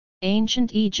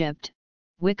Ancient Egypt,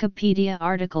 Wikipedia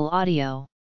article audio.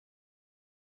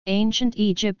 Ancient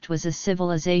Egypt was a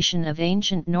civilization of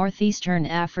ancient northeastern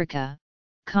Africa,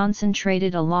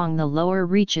 concentrated along the lower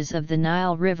reaches of the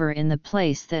Nile River in the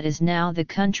place that is now the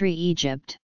country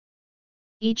Egypt.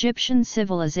 Egyptian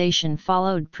civilization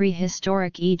followed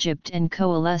prehistoric Egypt and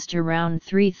coalesced around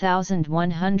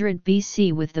 3100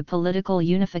 BC with the political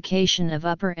unification of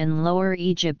Upper and Lower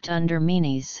Egypt under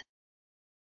Menes.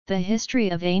 The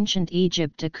history of ancient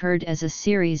Egypt occurred as a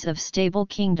series of stable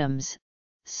kingdoms,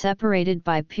 separated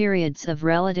by periods of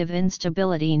relative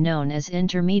instability known as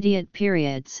intermediate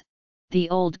periods, the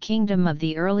Old Kingdom of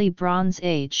the Early Bronze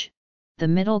Age, the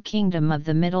Middle Kingdom of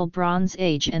the Middle Bronze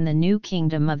Age and the New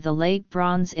Kingdom of the Late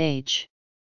Bronze Age.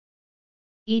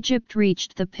 Egypt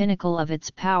reached the pinnacle of its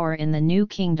power in the New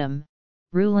Kingdom,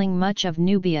 ruling much of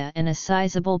Nubia and a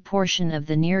sizable portion of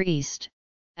the Near East,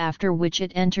 after which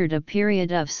it entered a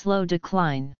period of slow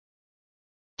decline.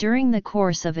 During the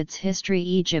course of its history,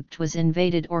 Egypt was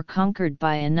invaded or conquered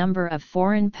by a number of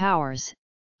foreign powers,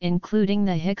 including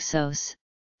the Hyksos,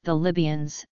 the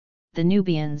Libyans, the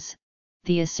Nubians,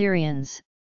 the Assyrians,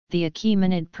 the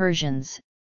Achaemenid Persians,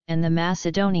 and the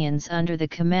Macedonians under the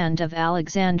command of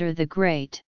Alexander the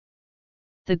Great.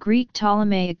 The Greek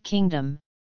Ptolemaic kingdom,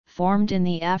 formed in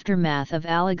the aftermath of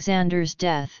Alexander's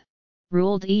death,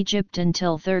 ruled Egypt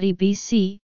until 30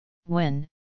 BC, when,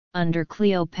 under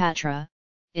Cleopatra,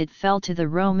 it fell to the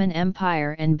Roman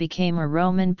Empire and became a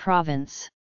Roman province.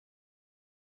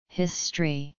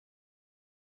 History.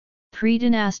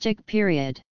 Pre-dynastic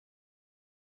period.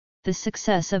 The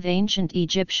success of ancient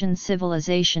Egyptian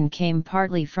civilization came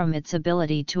partly from its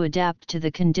ability to adapt to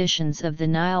the conditions of the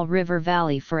Nile River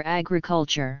Valley for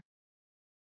agriculture.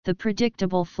 The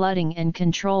predictable flooding and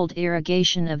controlled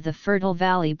irrigation of the fertile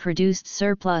valley produced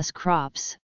surplus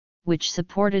crops, which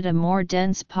supported a more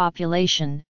dense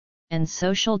population, and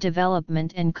social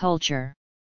development and culture.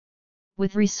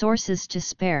 With resources to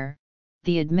spare,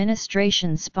 the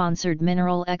administration sponsored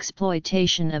mineral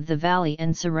exploitation of the valley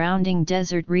and surrounding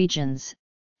desert regions,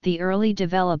 the early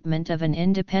development of an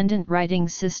independent writing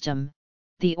system,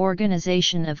 the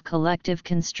organization of collective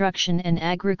construction and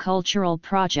agricultural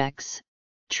projects,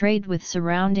 trade with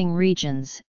surrounding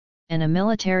regions, and a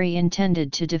military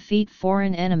intended to defeat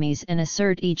foreign enemies and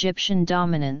assert Egyptian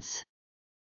dominance.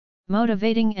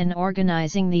 Motivating and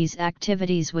organizing these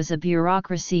activities was a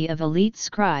bureaucracy of elite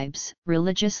scribes,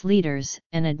 religious leaders,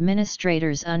 and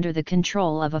administrators under the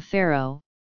control of a pharaoh,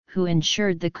 who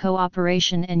ensured the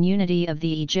cooperation and unity of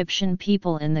the Egyptian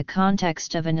people in the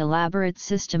context of an elaborate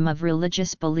system of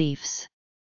religious beliefs.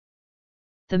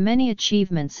 The many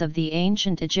achievements of the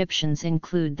ancient Egyptians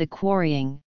include the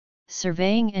quarrying,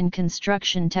 surveying and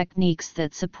construction techniques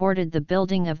that supported the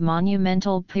building of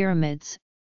monumental pyramids,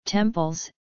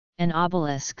 temples, and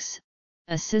obelisks,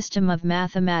 a system of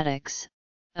mathematics,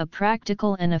 a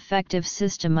practical and effective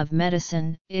system of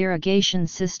medicine, irrigation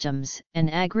systems, and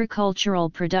agricultural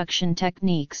production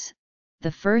techniques,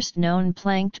 the first known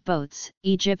planked boats,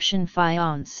 Egyptian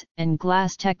faience, and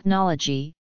glass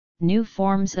technology, new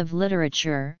forms of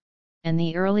literature, and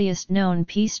the earliest known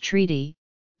peace treaty,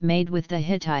 made with the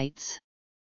Hittites.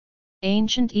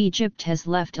 Ancient Egypt has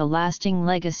left a lasting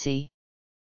legacy.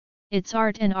 Its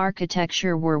art and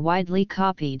architecture were widely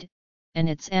copied, and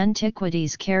its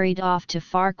antiquities carried off to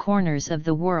far corners of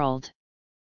the world.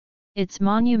 Its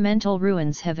monumental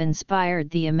ruins have inspired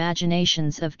the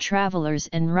imaginations of travelers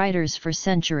and writers for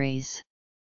centuries.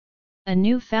 A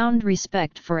newfound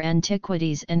respect for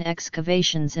antiquities and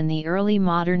excavations in the early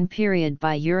modern period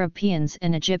by Europeans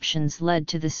and Egyptians led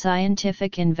to the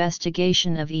scientific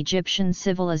investigation of Egyptian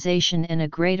civilization and a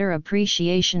greater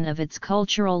appreciation of its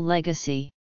cultural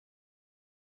legacy.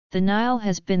 The Nile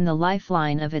has been the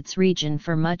lifeline of its region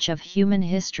for much of human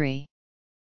history.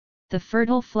 The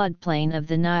fertile floodplain of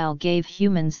the Nile gave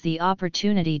humans the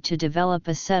opportunity to develop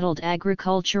a settled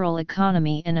agricultural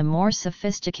economy and a more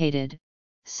sophisticated,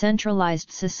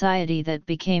 centralized society that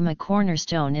became a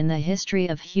cornerstone in the history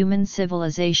of human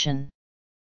civilization.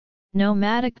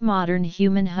 Nomadic modern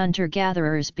human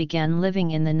hunter-gatherers began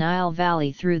living in the Nile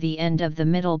Valley through the end of the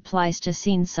Middle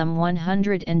Pleistocene some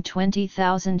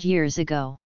 120,000 years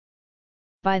ago.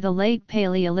 By the late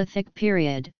Paleolithic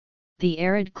period, the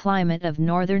arid climate of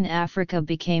northern Africa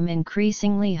became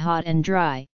increasingly hot and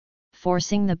dry,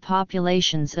 forcing the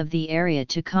populations of the area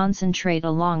to concentrate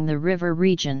along the river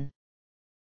region.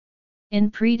 In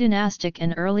pre-dynastic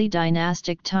and early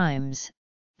dynastic times,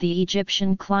 the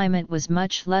Egyptian climate was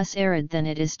much less arid than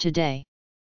it is today.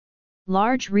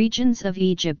 Large regions of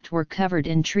Egypt were covered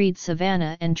in treed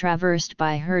savanna and traversed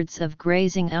by herds of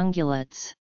grazing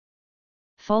ungulates.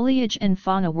 Foliage and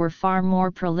fauna were far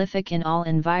more prolific in all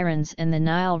environs, and the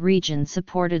Nile region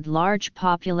supported large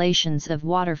populations of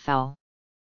waterfowl.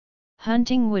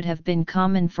 Hunting would have been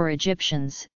common for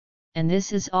Egyptians, and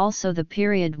this is also the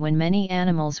period when many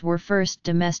animals were first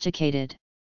domesticated.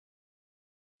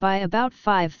 By about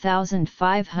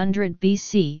 5500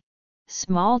 BC,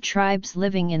 small tribes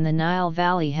living in the Nile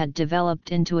Valley had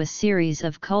developed into a series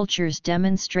of cultures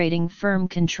demonstrating firm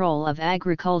control of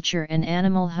agriculture and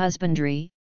animal husbandry,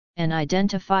 and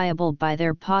identifiable by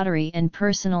their pottery and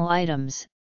personal items,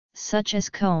 such as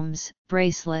combs,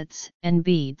 bracelets, and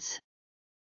beads.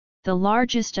 The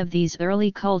largest of these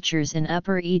early cultures in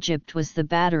Upper Egypt was the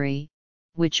Battery,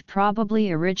 which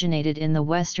probably originated in the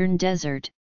Western Desert.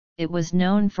 It was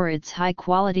known for its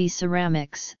high-quality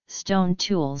ceramics, stone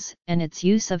tools, and its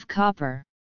use of copper.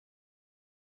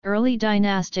 Early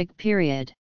dynastic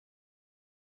period.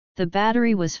 The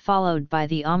Battery was followed by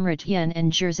the Amritian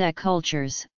and Jersey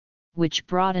cultures, which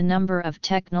brought a number of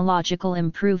technological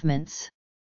improvements.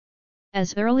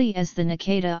 As early as the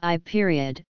Naqada I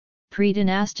period,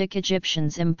 pre-dynastic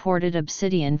Egyptians imported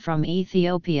obsidian from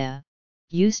Ethiopia,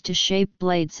 used to shape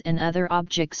blades and other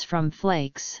objects from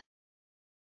flakes.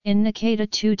 In Naqada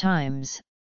II times,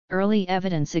 early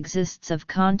evidence exists of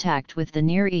contact with the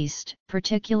Near East,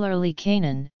 particularly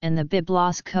Canaan, and the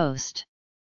Byblos coast.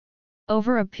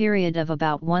 Over a period of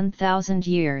about 1,000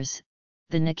 years,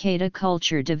 the Naqada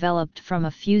culture developed from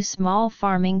a few small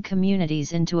farming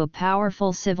communities into a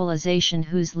powerful civilization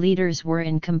whose leaders were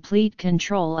in complete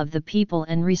control of the people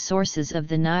and resources of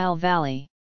the Nile Valley.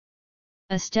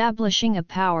 Establishing a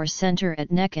power center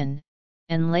at Nekhen,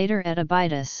 and later at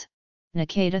Abydos,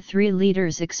 Naqada III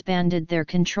leaders expanded their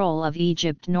control of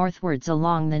Egypt northwards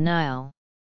along the Nile.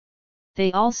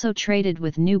 They also traded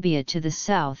with Nubia to the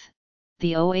south,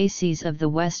 the oases of the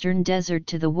Western Desert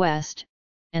to the west,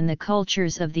 and the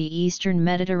cultures of the Eastern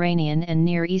Mediterranean and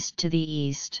Near East to the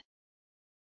east.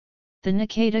 The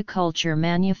Naqada culture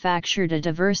manufactured a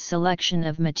diverse selection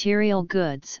of material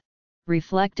goods,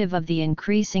 reflective of the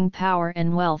increasing power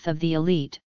and wealth of the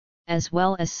elite, as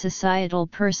well as societal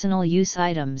personal use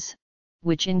items,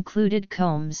 which included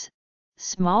combs,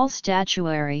 small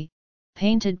statuary,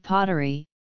 painted pottery,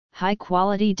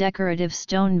 high-quality decorative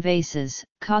stone vases,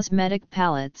 cosmetic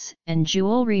palettes, and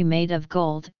jewelry made of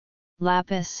gold,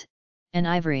 lapis, and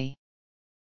ivory.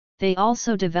 They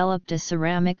also developed a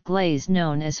ceramic glaze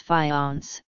known as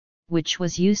faience, which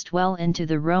was used well into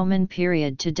the Roman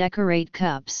period to decorate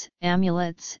cups,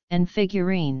 amulets, and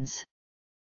figurines.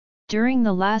 During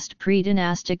the last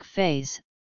pre-dynastic phase,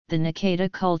 the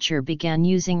Naqada culture began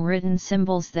using written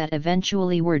symbols that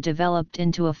eventually were developed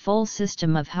into a full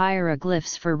system of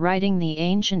hieroglyphs for writing the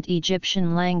ancient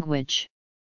Egyptian language.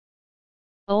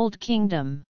 Old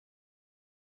Kingdom.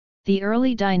 The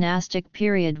early dynastic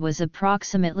period was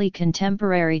approximately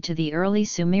contemporary to the early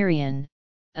Sumerian,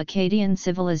 Akkadian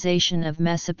civilization of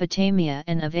Mesopotamia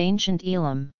and of ancient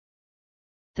Elam.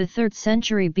 The 3rd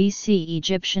century BC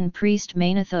Egyptian priest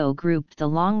Manetho grouped the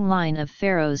long line of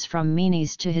pharaohs from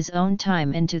Menes to his own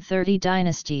time into 30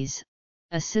 dynasties,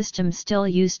 a system still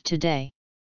used today.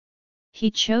 He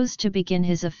chose to begin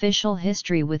his official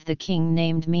history with the king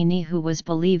named Mene, who was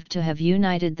believed to have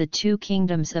united the two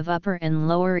kingdoms of Upper and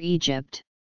Lower Egypt.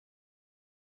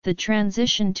 The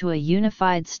transition to a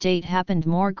unified state happened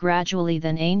more gradually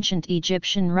than ancient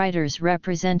Egyptian writers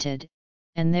represented,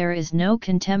 and there is no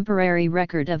contemporary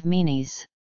record of Menes.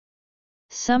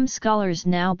 Some scholars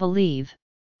now believe,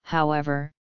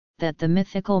 however, that the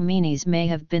mythical Menes may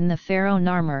have been the pharaoh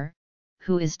Narmer,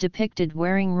 who is depicted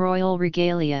wearing royal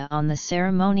regalia on the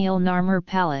ceremonial Narmer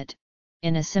palette,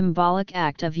 in a symbolic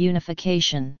act of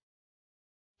unification.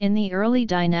 In the early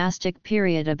dynastic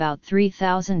period about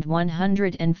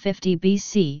 3150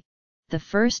 BC, the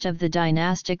first of the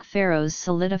dynastic pharaohs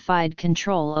solidified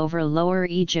control over Lower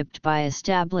Egypt by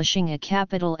establishing a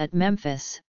capital at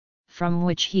Memphis, from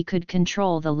which he could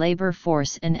control the labor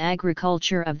force and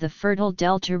agriculture of the fertile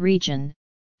Delta region,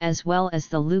 as well as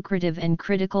the lucrative and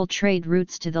critical trade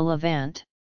routes to the Levant.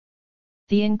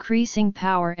 The increasing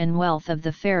power and wealth of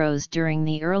the pharaohs during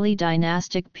the early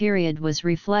dynastic period was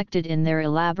reflected in their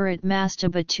elaborate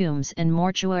mastaba tombs and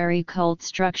mortuary cult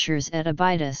structures at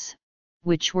Abydos,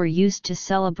 which were used to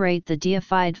celebrate the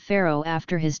deified pharaoh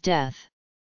after his death.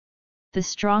 The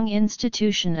strong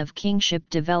institution of kingship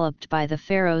developed by the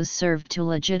pharaohs served to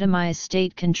legitimize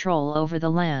state control over the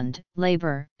land,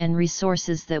 labor, and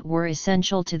resources that were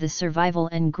essential to the survival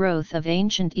and growth of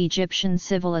ancient Egyptian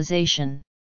civilization.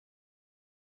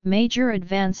 Major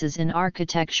advances in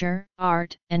architecture,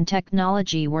 art, and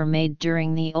technology were made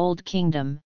during the Old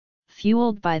Kingdom,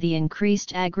 fueled by the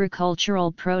increased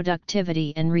agricultural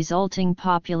productivity and resulting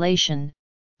population,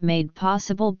 made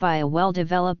possible by a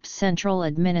well-developed central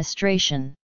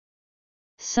administration.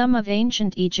 Some of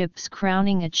ancient Egypt's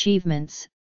crowning achievements,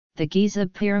 the Giza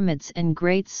pyramids and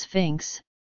Great Sphinx,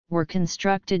 were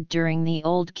constructed during the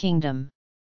Old Kingdom.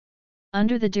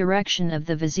 Under the direction of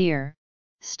the vizier,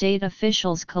 state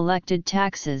officials collected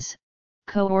taxes,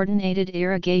 coordinated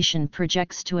irrigation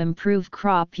projects to improve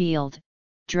crop yield,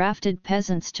 drafted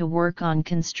peasants to work on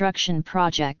construction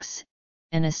projects,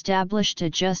 and established a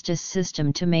justice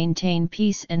system to maintain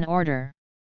peace and order.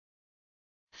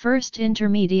 First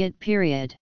Intermediate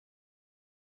Period.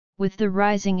 With the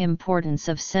rising importance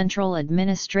of central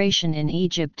administration in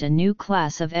Egypt, a new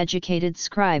class of educated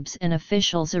scribes and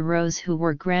officials arose who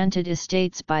were granted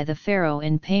estates by the pharaoh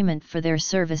in payment for their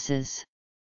services.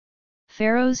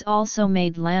 Pharaohs also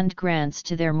made land grants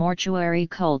to their mortuary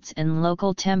cults and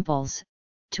local temples,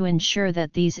 to ensure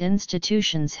that these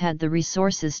institutions had the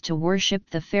resources to worship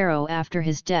the pharaoh after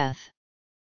his death.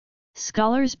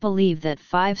 Scholars believe that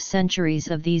 5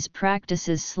 centuries of these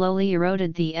practices slowly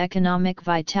eroded the economic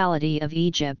vitality of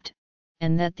Egypt,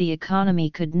 and that the economy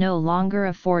could no longer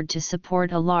afford to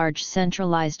support a large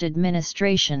centralized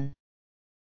administration.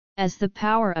 As the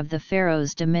power of the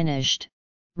pharaohs diminished,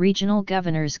 regional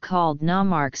governors called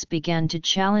nomarchs began to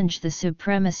challenge the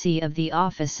supremacy of the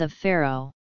office of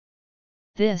pharaoh.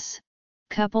 This,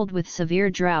 coupled with severe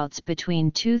droughts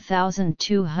between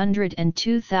 2200 and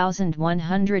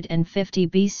 2150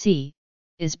 BC,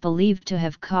 is believed to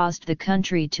have caused the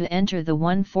country to enter the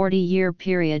 140-year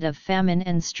period of famine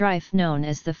and strife known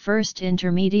as the First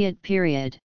Intermediate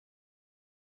Period.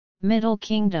 Middle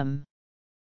Kingdom.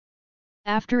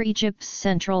 After Egypt's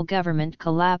central government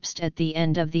collapsed at the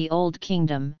end of the Old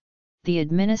Kingdom, the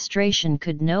administration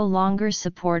could no longer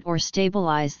support or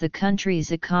stabilize the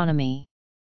country's economy.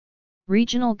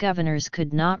 Regional governors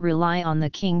could not rely on the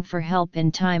king for help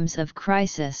in times of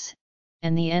crisis,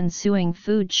 and the ensuing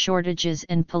food shortages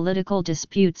and political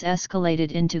disputes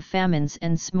escalated into famines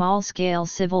and small-scale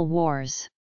civil wars.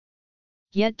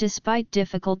 Yet despite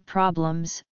difficult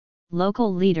problems,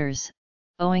 local leaders,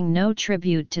 owing no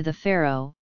tribute to the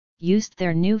pharaoh, used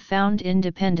their newfound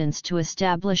independence to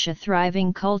establish a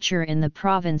thriving culture in the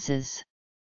provinces.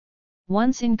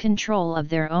 Once in control of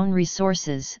their own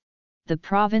resources, the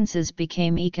provinces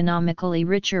became economically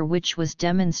richer, which was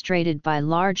demonstrated by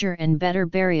larger and better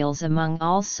burials among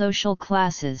all social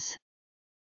classes.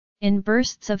 In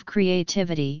bursts of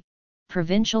creativity,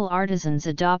 provincial artisans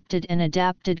adopted and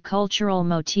adapted cultural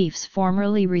motifs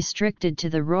formerly restricted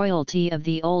to the royalty of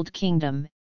the Old Kingdom,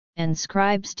 and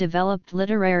scribes developed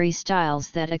literary styles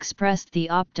that expressed the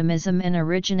optimism and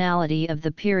originality of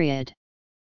the period.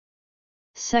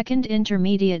 Second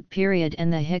Intermediate Period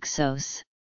and the Hyksos.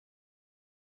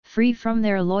 Free from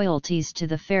their loyalties to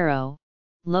the pharaoh,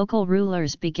 local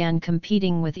rulers began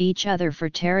competing with each other for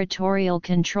territorial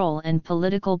control and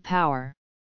political power.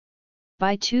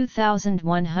 By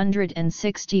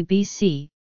 2160 BC,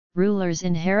 rulers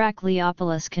in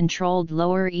Heracleopolis controlled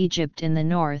Lower Egypt in the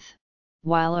north,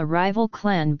 while a rival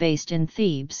clan based in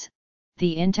Thebes,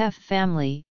 the Intef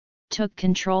family, took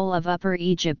control of Upper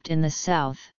Egypt in the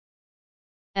south.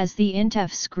 As the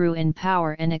Intefs grew in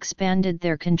power and expanded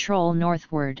their control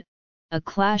northward, a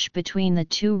clash between the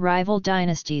two rival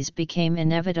dynasties became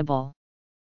inevitable.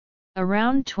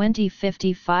 Around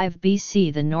 2055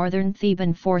 BC, the northern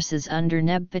Theban forces under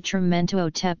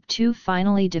Nebpitr-Mentuhotep II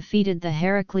finally defeated the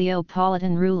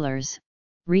Heracleopolitan rulers,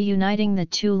 reuniting the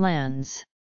two lands.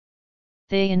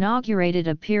 They inaugurated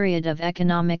a period of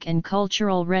economic and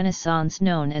cultural renaissance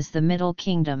known as the Middle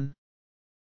Kingdom.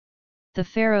 The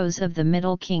pharaohs of the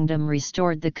Middle Kingdom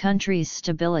restored the country's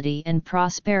stability and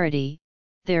prosperity,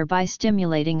 thereby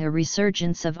stimulating a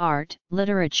resurgence of art,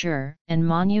 literature, and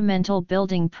monumental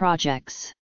building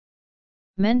projects.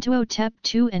 Mentuhotep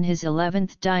II and his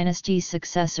 11th dynasty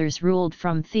successors ruled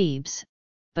from Thebes,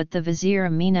 but the vizier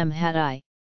Amenemhat,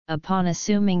 upon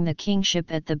assuming the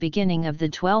kingship at the beginning of the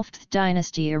 12th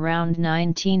dynasty around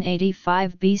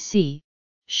 1985 BC,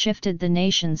 shifted the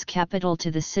nation's capital to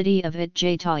the city of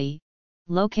Itjaitai,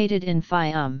 located in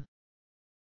Fayum.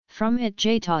 From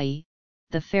Itjaitai,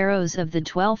 the pharaohs of the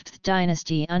 12th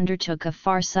dynasty undertook a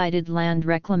far-sighted land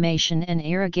reclamation and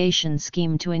irrigation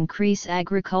scheme to increase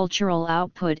agricultural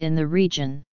output in the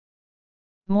region.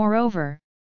 Moreover,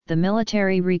 the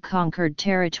military reconquered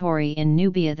territory in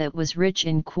Nubia that was rich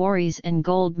in quarries and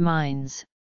gold mines,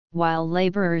 while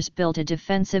laborers built a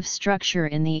defensive structure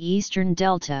in the eastern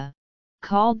delta,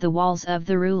 called the Walls of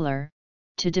the Ruler,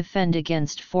 to defend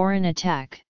against foreign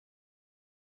attack.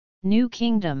 New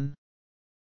Kingdom.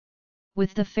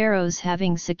 With the pharaohs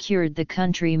having secured the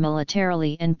country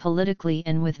militarily and politically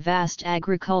and with vast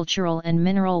agricultural and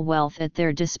mineral wealth at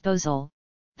their disposal,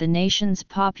 the nation's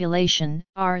population,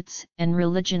 arts, and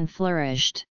religion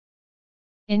flourished.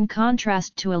 In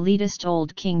contrast to elitist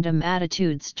Old Kingdom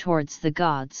attitudes towards the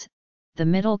gods, the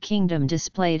Middle Kingdom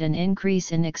displayed an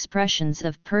increase in expressions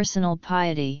of personal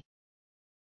piety.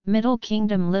 Middle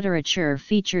Kingdom literature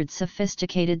featured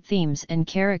sophisticated themes and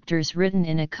characters written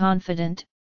in a confident,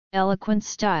 eloquent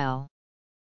style.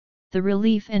 The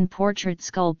relief and portrait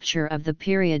sculpture of the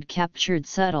period captured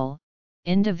subtle,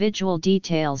 individual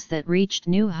details that reached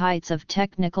new heights of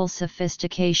technical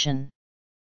sophistication.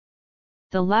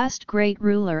 The last great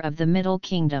ruler of the Middle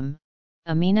Kingdom,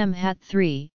 Amenemhat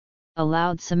III,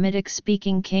 allowed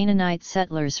Semitic-speaking Canaanite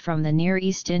settlers from the Near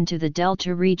East into the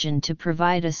Delta region to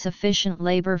provide a sufficient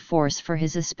labor force for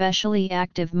his especially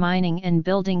active mining and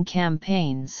building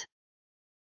campaigns.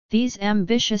 These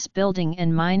ambitious building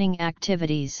and mining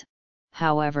activities,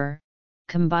 however,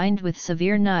 combined with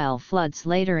severe Nile floods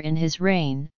later in his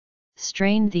reign,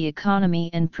 strained the economy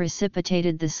and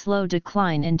precipitated the slow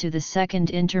decline into the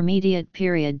Second Intermediate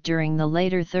Period during the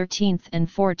later 13th and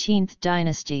 14th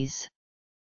dynasties.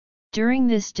 During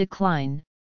this decline,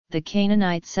 the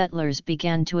Canaanite settlers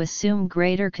began to assume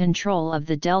greater control of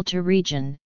the Delta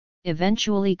region,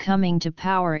 eventually coming to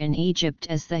power in Egypt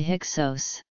as the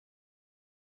Hyksos.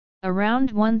 Around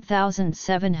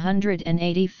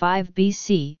 1785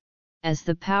 BC, as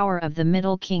the power of the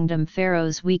Middle Kingdom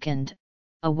pharaohs weakened,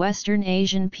 a Western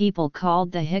Asian people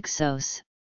called the Hyksos,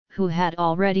 who had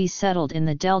already settled in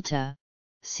the Delta,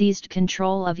 seized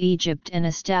control of Egypt and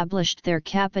established their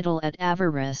capital at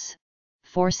Avaris,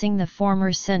 forcing the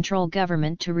former central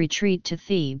government to retreat to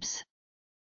Thebes.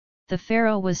 The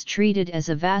pharaoh was treated as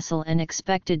a vassal and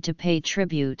expected to pay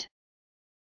tribute.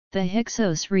 The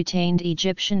Hyksos retained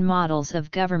Egyptian models of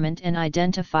government and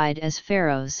identified as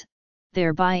pharaohs,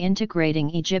 thereby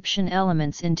integrating Egyptian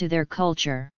elements into their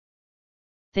culture.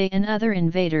 They and other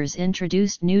invaders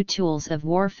introduced new tools of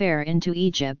warfare into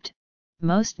Egypt,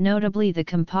 most notably the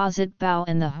composite bow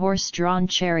and the horse-drawn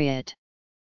chariot.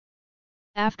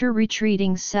 After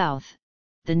retreating south,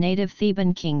 the native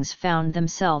Theban kings found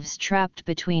themselves trapped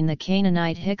between the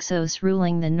Canaanite Hyksos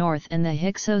ruling the north and the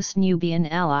Hyksos Nubian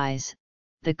allies,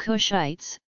 the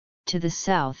Cushites, to the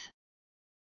south.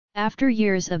 After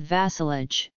years of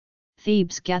vassalage,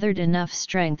 Thebes gathered enough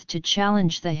strength to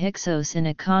challenge the Hyksos in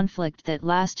a conflict that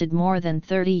lasted more than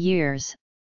 30 years,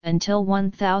 until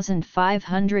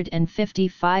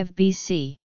 1555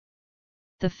 BC.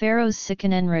 The pharaohs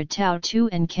Seqenenre-Tao II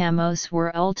and Kamose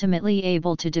were ultimately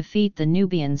able to defeat the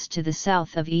Nubians to the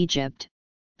south of Egypt,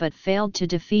 but failed to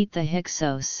defeat the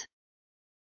Hyksos.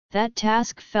 That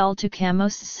task fell to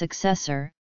Kamose's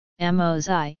successor, Ahmose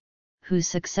I, who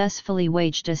successfully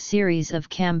waged a series of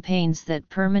campaigns that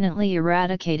permanently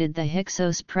eradicated the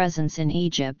Hyksos' presence in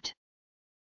Egypt.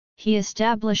 He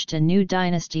established a new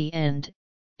dynasty and,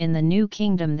 in the new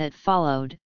kingdom that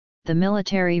followed, the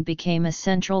military became a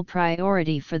central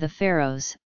priority for the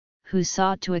pharaohs, who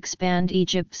sought to expand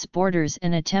Egypt's borders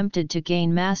and attempted to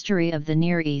gain mastery of the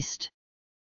Near East.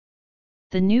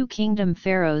 The New Kingdom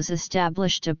pharaohs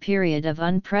established a period of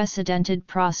unprecedented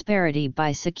prosperity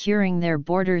by securing their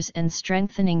borders and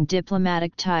strengthening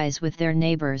diplomatic ties with their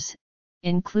neighbors,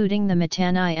 including the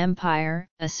Mitanni Empire,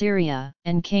 Assyria,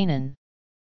 and Canaan.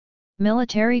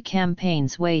 Military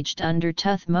campaigns waged under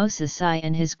Thutmose I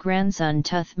and his grandson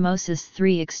Thutmose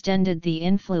III extended the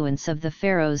influence of the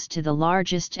pharaohs to the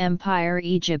largest empire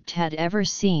Egypt had ever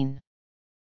seen.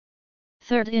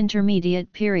 Third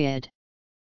Intermediate Period.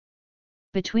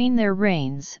 Between their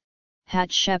reigns,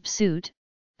 Hatshepsut,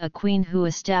 a queen who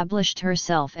established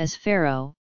herself as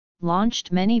pharaoh,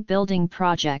 launched many building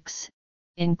projects,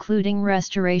 including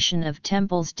restoration of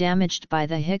temples damaged by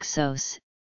the Hyksos,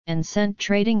 and sent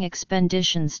trading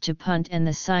expeditions to Punt and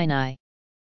the Sinai.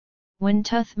 When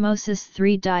Thutmose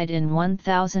III died in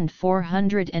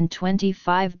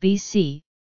 1425 BC,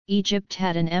 Egypt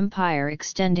had an empire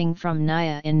extending from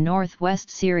Naya in northwest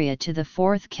Syria to the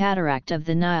Fourth Cataract of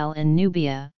the Nile in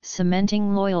Nubia,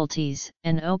 cementing loyalties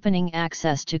and opening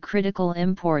access to critical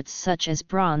imports such as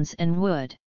bronze and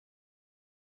wood.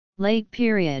 Late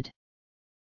Period.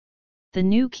 The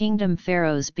New Kingdom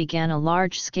pharaohs began a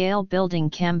large-scale building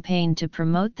campaign to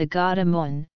promote the god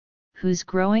Amun, whose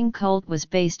growing cult was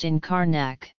based in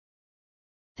Karnak.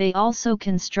 They also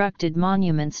constructed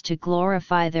monuments to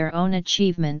glorify their own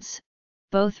achievements,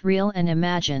 both real and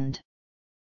imagined.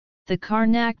 The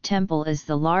Karnak Temple is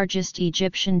the largest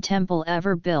Egyptian temple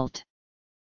ever built.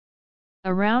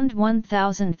 Around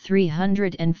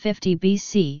 1350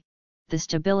 BC, the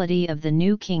stability of the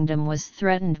new kingdom was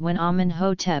threatened when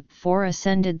Amenhotep IV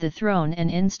ascended the throne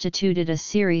and instituted a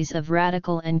series of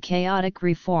radical and chaotic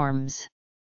reforms.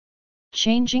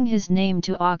 Changing his name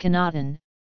to Akhenaten,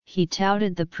 he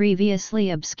touted the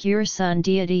previously obscure sun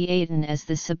deity Aten as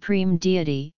the supreme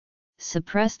deity,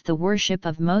 suppressed the worship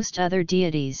of most other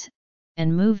deities,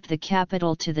 and moved the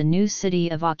capital to the new city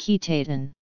of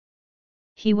Akhetaten.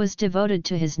 He was devoted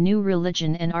to his new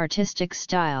religion and artistic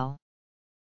style.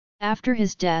 After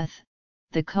his death,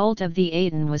 the cult of the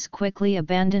Aten was quickly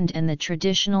abandoned and the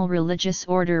traditional religious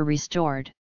order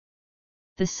restored.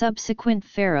 The subsequent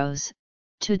pharaohs,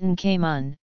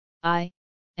 Tutankhamun I,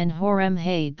 and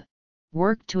Horemheb,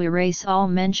 worked to erase all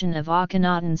mention of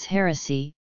Akhenaten's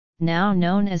heresy, now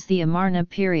known as the Amarna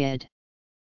period.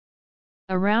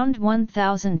 Around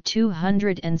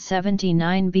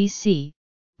 1279 BC,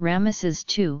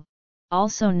 Ramesses II,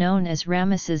 also known as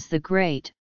Ramesses the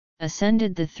Great,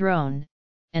 ascended the throne,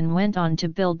 and went on to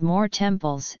build more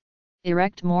temples,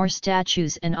 erect more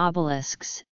statues and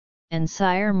obelisks, and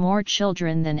sire more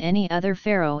children than any other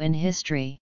pharaoh in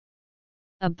history.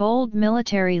 A bold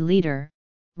military leader,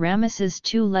 Ramesses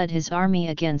II led his army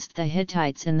against the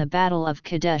Hittites in the Battle of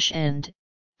Kadesh and,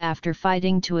 after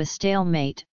fighting to a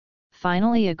stalemate,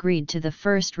 finally agreed to the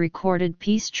first recorded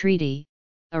peace treaty,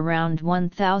 around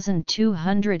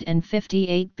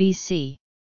 1258 BC.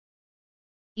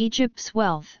 Egypt's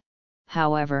wealth,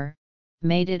 however,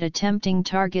 made it a tempting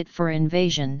target for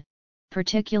invasion,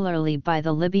 particularly by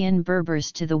the Libyan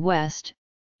Berbers to the west,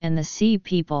 and the Sea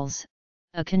Peoples,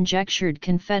 a conjectured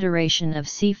confederation of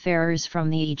seafarers from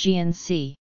the Aegean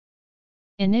Sea.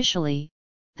 Initially,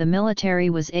 the military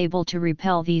was able to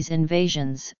repel these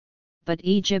invasions, but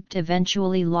Egypt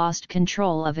eventually lost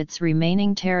control of its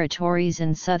remaining territories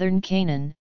in southern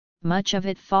Canaan, much of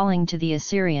it falling to the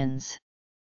Assyrians.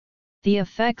 The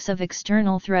effects of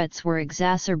external threats were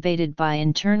exacerbated by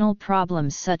internal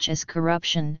problems such as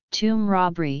corruption, tomb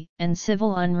robbery, and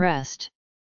civil unrest.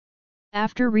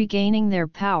 After regaining their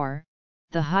power,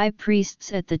 the high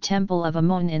priests at the Temple of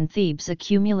Amun in Thebes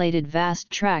accumulated vast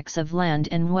tracts of land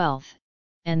and wealth,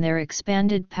 and their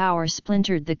expanded power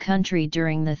splintered the country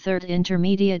during the Third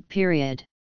Intermediate Period.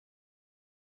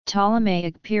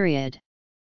 Ptolemaic Period.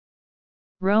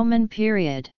 Roman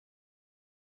Period.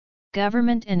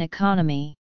 Government and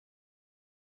economy.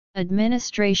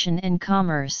 Administration and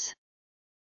commerce.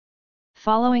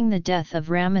 Following the death of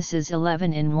Ramesses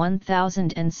XI in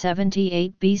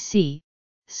 1078 BC,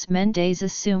 Smendes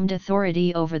assumed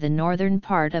authority over the northern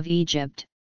part of Egypt,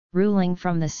 ruling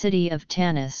from the city of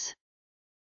Tanis.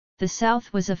 The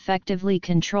south was effectively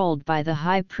controlled by the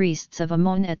high priests of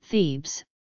Amun at Thebes,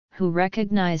 who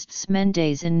recognized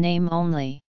Smendes in name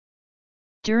only.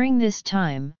 During this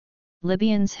time,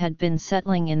 Libyans had been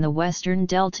settling in the western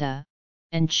delta,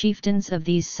 and chieftains of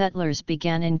these settlers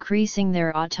began increasing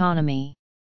their autonomy.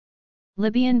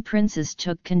 Libyan princes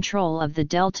took control of the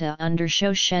delta under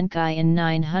Shoshenkai in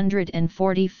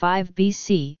 945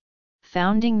 BC,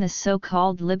 founding the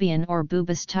so-called Libyan or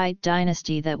Bubastite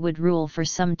dynasty that would rule for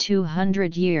some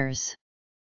 200 years.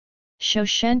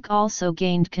 Shoshenk also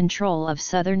gained control of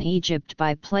southern Egypt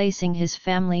by placing his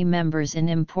family members in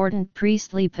important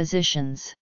priestly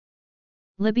positions.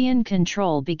 Libyan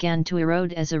control began to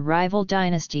erode as a rival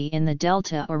dynasty in the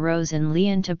delta arose in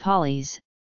Leontopolis,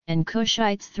 and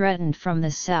Kushites threatened from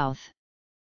the south.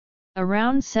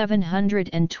 Around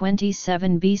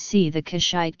 727 BC the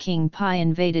Kushite king Pi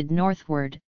invaded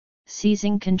northward,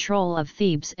 seizing control of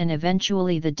Thebes and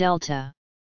eventually the delta.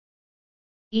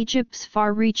 Egypt's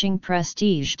far-reaching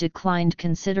prestige declined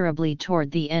considerably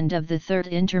toward the end of the Third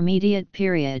Intermediate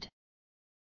Period.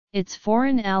 Its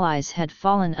foreign allies had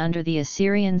fallen under the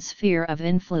Assyrian sphere of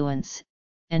influence,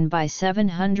 and by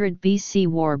 700 BC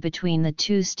war between the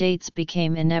two states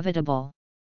became inevitable.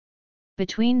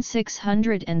 Between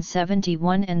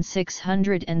 671 and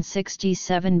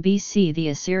 667 BC the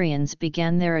Assyrians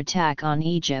began their attack on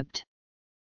Egypt.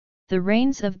 The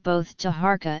reigns of both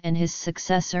Taharka and his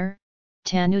successor,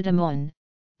 Tanudamun,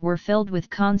 were filled with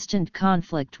constant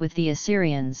conflict with the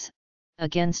Assyrians,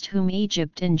 against whom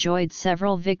Egypt enjoyed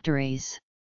several victories.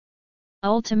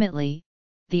 Ultimately,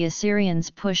 the Assyrians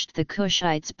pushed the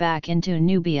Kushites back into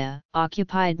Nubia,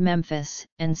 occupied Memphis,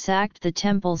 and sacked the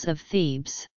temples of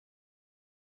Thebes.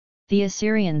 The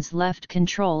Assyrians left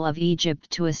control of Egypt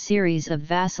to a series of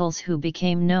vassals who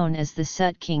became known as the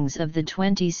Set kings of the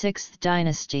 26th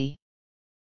dynasty.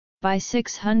 By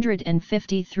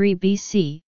 653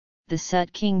 BC, the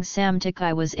Set king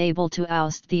Samtikai was able to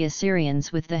oust the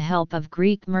Assyrians with the help of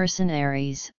Greek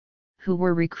mercenaries, who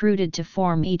were recruited to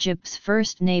form Egypt's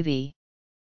first navy.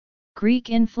 Greek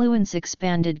influence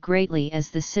expanded greatly as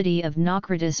the city of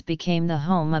Naucratis became the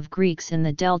home of Greeks in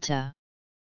the Delta.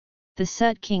 The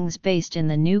Set kings based in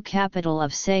the new capital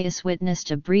of Sais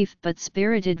witnessed a brief but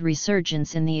spirited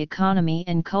resurgence in the economy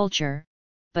and culture,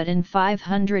 but in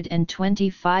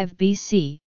 525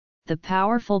 BC, the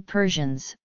powerful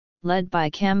Persians, led by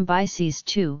Cambyses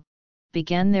II,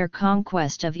 began their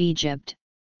conquest of Egypt,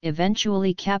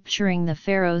 eventually capturing the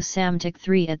pharaoh Psamtik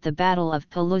III at the Battle of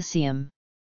Pelusium.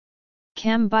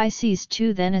 Cambyses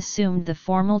II then assumed the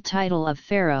formal title of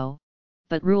pharaoh,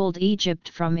 but ruled Egypt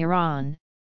from Iran,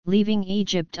 leaving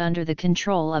Egypt under the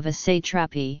control of a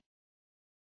satrapy.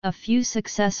 A few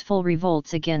successful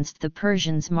revolts against the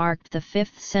Persians marked the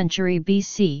 5th century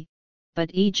BC, but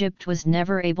Egypt was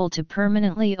never able to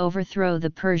permanently overthrow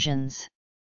the Persians.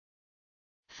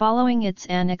 Following its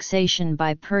annexation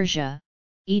by Persia,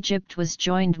 Egypt was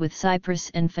joined with Cyprus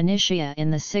and Phoenicia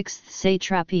in the 6th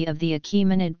satrapy of the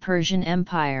Achaemenid Persian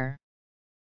Empire.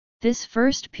 This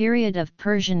first period of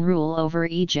Persian rule over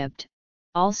Egypt,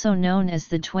 also known as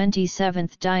the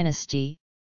 27th dynasty,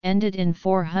 ended in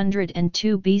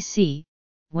 402 BC,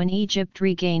 when Egypt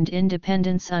regained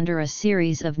independence under a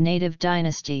series of native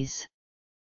dynasties.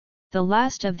 The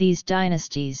last of these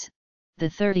dynasties, the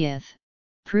 30th,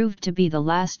 proved to be the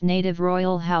last native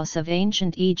royal house of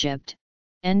ancient Egypt,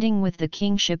 ending with the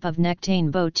kingship of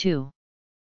Nectanebo II.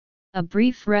 A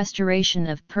brief restoration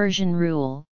of Persian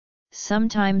rule,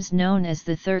 sometimes known as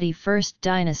the 31st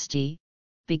dynasty,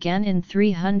 began in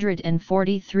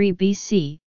 343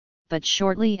 BC, but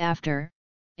shortly after,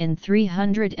 in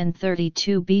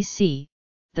 332 BC,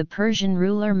 the Persian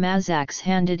ruler Mazax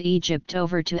handed Egypt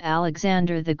over to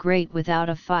Alexander the Great without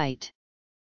a fight.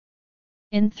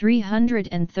 In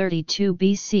 332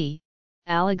 BC,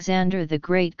 Alexander the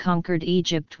Great conquered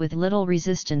Egypt with little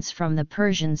resistance from the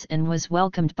Persians and was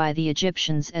welcomed by the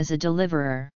Egyptians as a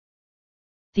deliverer.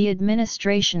 The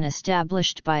administration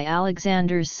established by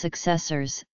Alexander's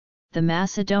successors, the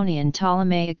Macedonian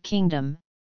Ptolemaic Kingdom,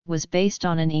 was based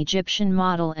on an Egyptian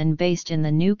model and based in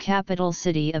the new capital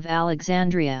city of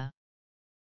Alexandria.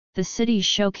 The city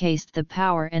showcased the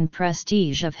power and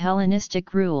prestige of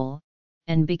Hellenistic rule,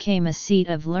 and became a seat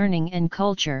of learning and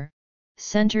culture,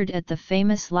 centered at the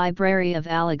famous Library of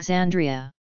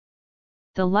Alexandria.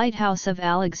 The Lighthouse of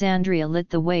Alexandria lit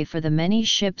the way for the many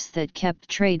ships that kept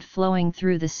trade flowing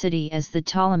through the city as the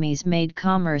Ptolemies made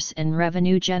commerce and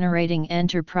revenue-generating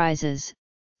enterprises,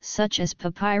 such as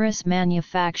papyrus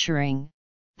manufacturing,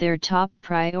 their top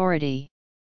priority.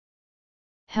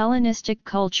 Hellenistic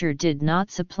culture did not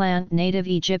supplant native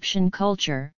Egyptian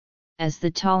culture, as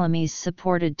the Ptolemies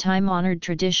supported time-honored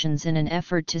traditions in an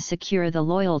effort to secure the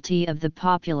loyalty of the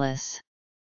populace.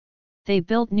 They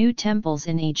built new temples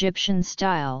in Egyptian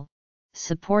style,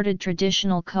 supported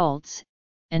traditional cults,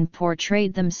 and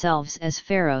portrayed themselves as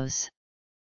pharaohs.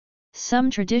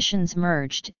 Some traditions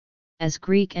merged, as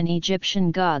Greek and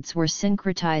Egyptian gods were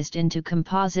syncretized into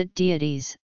composite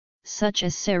deities, such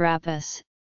as Serapis,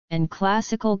 and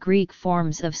classical Greek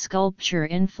forms of sculpture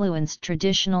influenced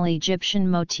traditional Egyptian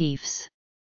motifs.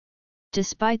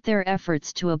 Despite their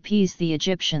efforts to appease the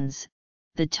Egyptians,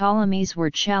 the Ptolemies were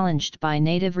challenged by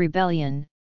native rebellion,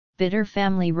 bitter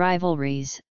family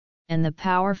rivalries, and the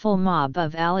powerful mob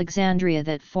of Alexandria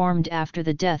that formed after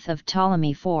the death of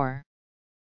Ptolemy IV.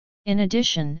 In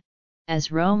addition, as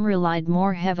Rome relied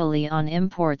more heavily on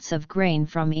imports of grain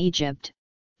from Egypt,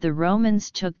 the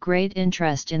Romans took great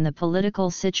interest in the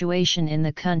political situation in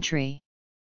the country.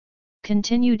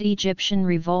 Continued Egyptian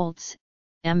revolts,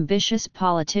 ambitious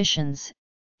politicians,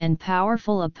 and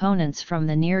powerful opponents from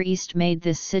the Near East made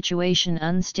this situation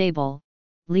unstable,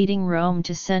 leading Rome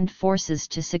to send forces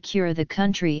to secure the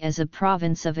country as a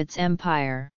province of its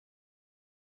empire.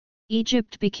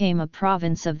 Egypt became a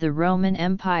province of the Roman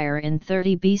Empire in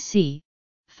 30 BC,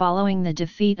 following the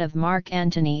defeat of Mark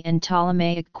Antony and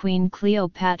Ptolemaic Queen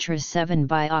Cleopatra VII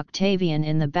by Octavian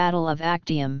in the Battle of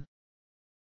Actium.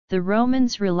 The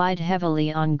Romans relied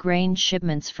heavily on grain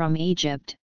shipments from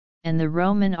Egypt, and the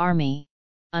Roman army,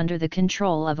 under the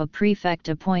control of a prefect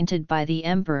appointed by the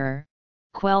emperor,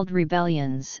 quelled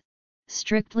rebellions,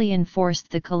 strictly enforced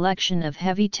the collection of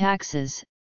heavy taxes,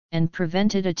 and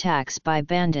prevented attacks by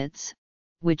bandits,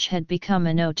 which had become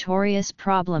a notorious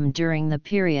problem during the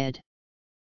period.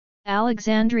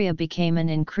 Alexandria became an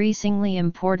increasingly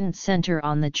important center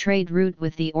on the trade route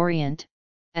with the Orient,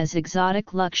 as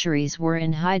exotic luxuries were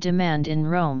in high demand in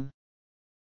Rome.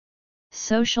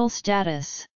 Social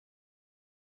status.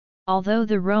 Although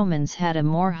the Romans had a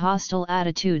more hostile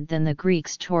attitude than the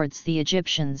Greeks towards the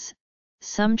Egyptians,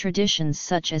 some traditions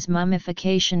such as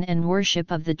mummification and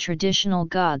worship of the traditional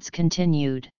gods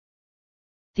continued.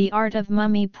 The art of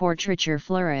mummy portraiture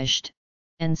flourished,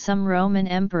 and some Roman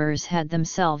emperors had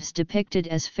themselves depicted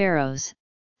as pharaohs,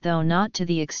 though not to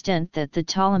the extent that the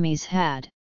Ptolemies had.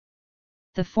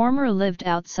 The former lived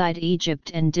outside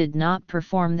Egypt and did not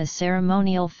perform the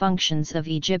ceremonial functions of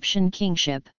Egyptian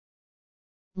kingship.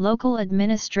 Local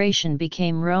administration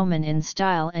became Roman in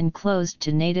style and closed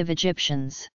to native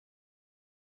Egyptians.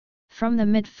 From the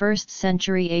mid-1st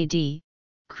century AD,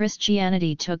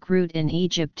 Christianity took root in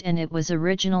Egypt and it was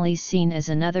originally seen as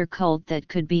another cult that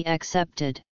could be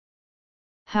accepted.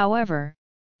 However,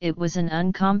 it was an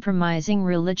uncompromising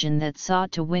religion that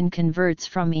sought to win converts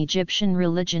from Egyptian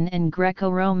religion and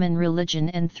Greco-Roman religion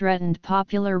and threatened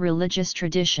popular religious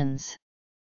traditions.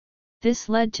 This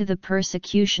led to the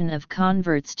persecution of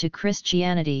converts to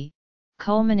Christianity,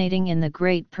 culminating in the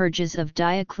Great Purges of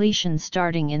Diocletian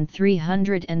starting in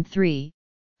 303,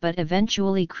 but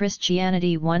eventually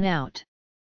Christianity won out.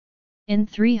 In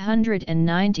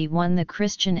 391 the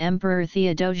Christian Emperor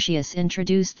Theodosius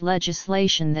introduced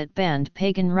legislation that banned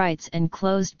pagan rites and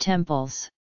closed temples.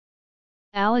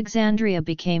 Alexandria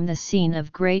became the scene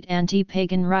of great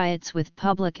anti-pagan riots with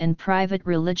public and private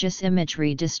religious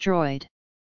imagery destroyed.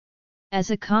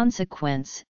 As a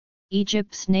consequence,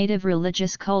 Egypt's native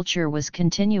religious culture was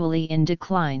continually in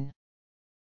decline.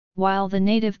 While the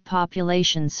native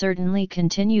population certainly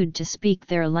continued to speak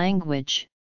their language,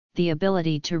 the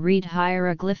ability to read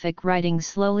hieroglyphic writing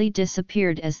slowly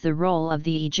disappeared as the role of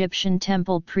the Egyptian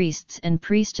temple priests and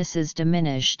priestesses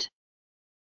diminished.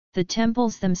 The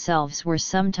temples themselves were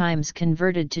sometimes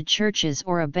converted to churches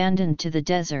or abandoned to the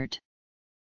desert.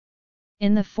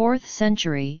 In the 4th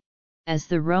century, as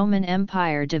the Roman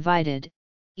Empire divided,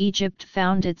 Egypt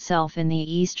found itself in the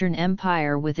Eastern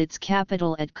Empire with its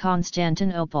capital at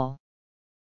Constantinople.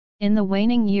 In the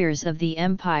waning years of the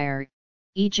empire,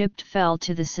 Egypt fell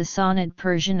to the Sassanid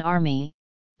Persian army,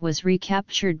 was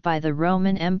recaptured by the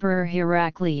Roman Emperor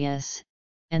Heraclius,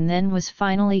 and then was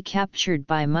finally captured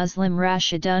by Muslim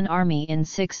Rashidun army in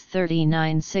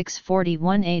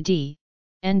 639–641 AD,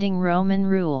 ending Roman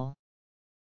rule.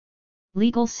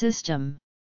 Legal system.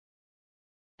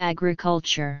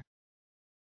 Agriculture.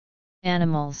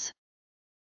 Animals.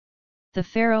 The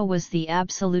pharaoh was the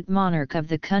absolute monarch of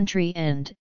the country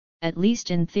and, at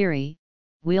least in theory,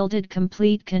 wielded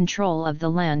complete control of the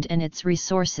land and its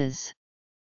resources.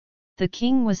 The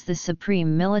king was the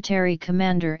supreme military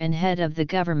commander and head of the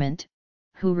government,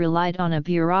 who relied on a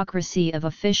bureaucracy of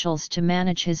officials to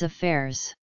manage his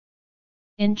affairs.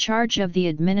 In charge of the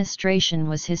administration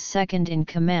was his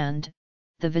second-in-command,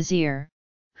 the vizier,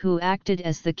 who acted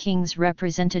as the king's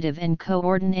representative and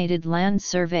coordinated land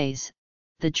surveys,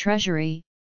 the treasury,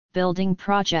 building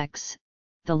projects,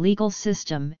 the legal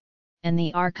system, and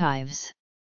the archives.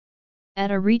 At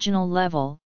a regional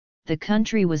level, the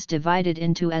country was divided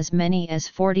into as many as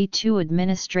 42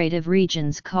 administrative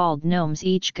regions called nomes,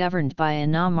 each governed by a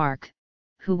nomarch,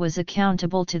 who was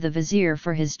accountable to the vizier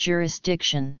for his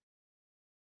jurisdiction.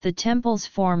 The temples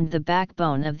formed the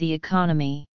backbone of the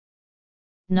economy.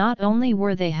 Not only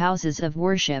were they houses of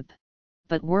worship,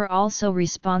 but were also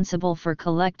responsible for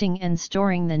collecting and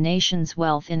storing the nation's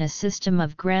wealth in a system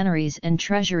of granaries and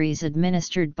treasuries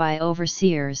administered by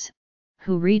overseers,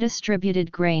 who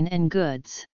redistributed grain and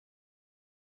goods.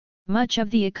 Much of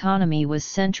the economy was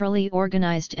centrally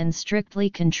organized and strictly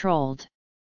controlled.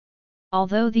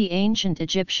 Although the ancient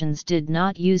Egyptians did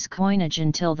not use coinage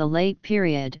until the late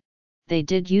period, they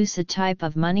did use a type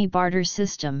of money barter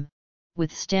system,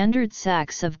 with standard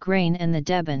sacks of grain and the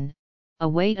deben, a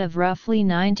weight of roughly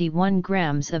 91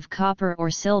 grams of copper or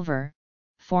silver,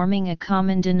 forming a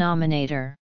common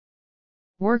denominator.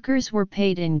 Workers were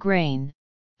paid in grain.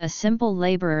 A simple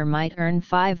laborer might earn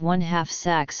 5 1/2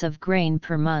 sacks of grain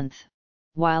per month,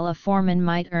 while a foreman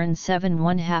might earn 7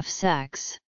 1/2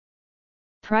 sacks.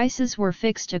 Prices were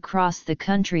fixed across the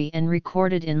country and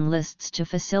recorded in lists to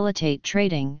facilitate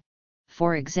trading.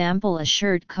 For example, a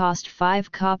shirt cost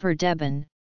 5 copper deben,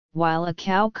 while a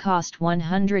cow cost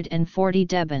 140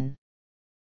 deben.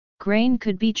 Grain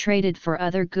could be traded for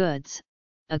other goods,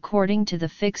 according to the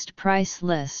fixed price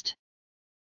list.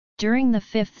 During the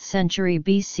 5th century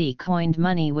BC, coined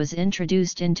money was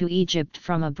introduced into Egypt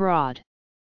from abroad.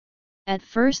 At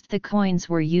first the coins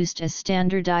were used as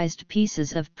standardized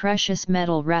pieces of precious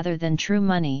metal rather than true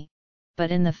money, but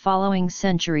in the following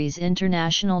centuries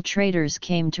international traders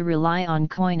came to rely on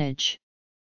coinage.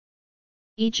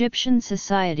 Egyptian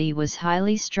society was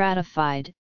highly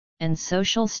stratified, and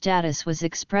social status was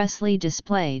expressly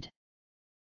displayed.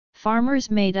 Farmers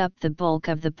made up the bulk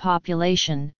of the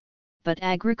population, but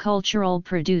agricultural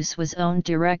produce was owned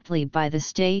directly by the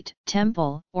state,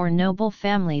 temple, or noble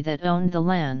family that owned the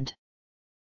land.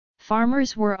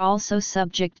 Farmers were also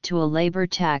subject to a labor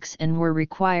tax and were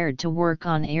required to work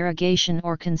on irrigation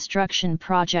or construction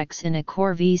projects in a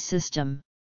corvée system.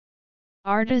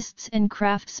 Artists and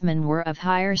craftsmen were of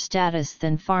higher status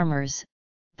than farmers,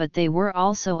 but they were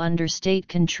also under state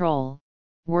control,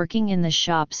 working in the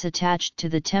shops attached to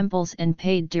the temples and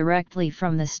paid directly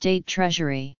from the state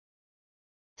treasury.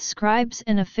 Scribes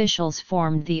and officials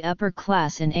formed the upper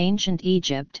class in ancient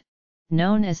Egypt,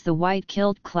 known as the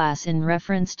white-kilt class in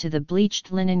reference to the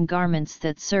bleached linen garments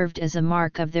that served as a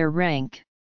mark of their rank.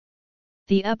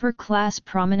 The upper class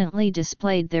prominently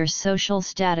displayed their social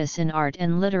status in art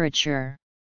and literature.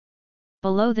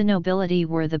 Below the nobility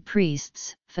were the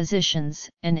priests, physicians,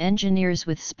 and engineers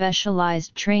with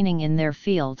specialized training in their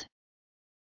field.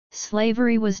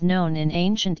 Slavery was known in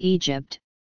ancient Egypt,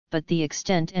 but the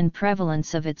extent and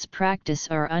prevalence of its practice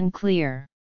are unclear.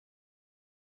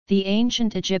 The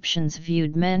ancient Egyptians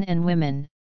viewed men and women,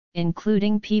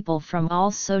 including people from all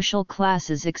social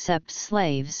classes except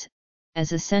slaves,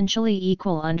 as essentially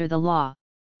equal under the law,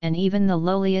 and even the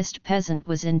lowliest peasant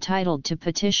was entitled to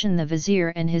petition the vizier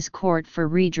and his court for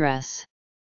redress.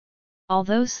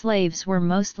 Although slaves were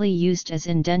mostly used as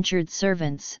indentured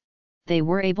servants, they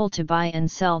were able to buy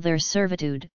and sell their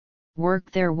servitude,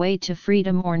 work their way to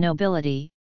freedom or nobility,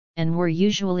 and were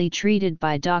usually treated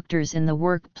by doctors in the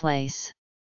workplace.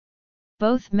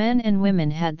 Both men and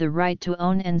women had the right to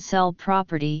own and sell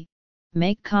property,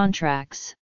 make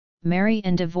contracts, marry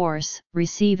and divorce,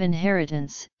 receive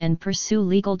inheritance, and pursue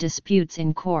legal disputes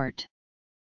in court.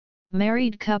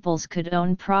 Married couples could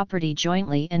own property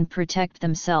jointly and protect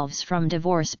themselves from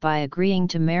divorce by agreeing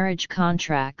to marriage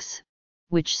contracts,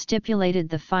 which stipulated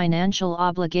the financial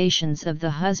obligations of the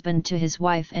husband to his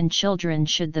wife and children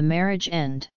should the marriage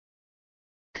end.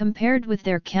 Compared with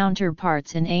their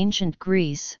counterparts in ancient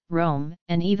Greece, Rome,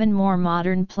 and even more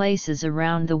modern places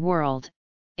around the world,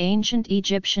 ancient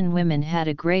Egyptian women had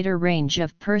a greater range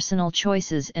of personal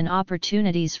choices and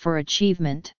opportunities for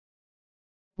achievement.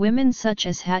 Women such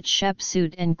as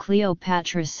Hatshepsut and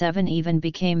Cleopatra VII even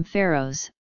became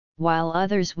pharaohs, while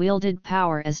others wielded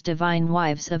power as divine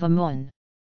wives of Amun.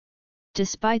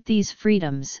 Despite these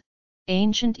freedoms,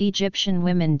 ancient Egyptian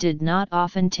women did not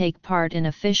often take part in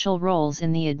official roles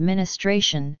in the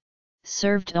administration,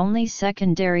 served only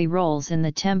secondary roles in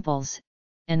the temples,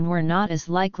 and were not as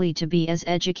likely to be as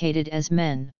educated as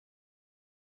men.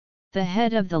 The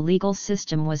head of the legal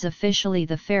system was officially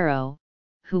the pharaoh,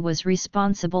 who was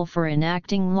responsible for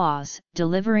enacting laws,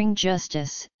 delivering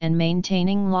justice, and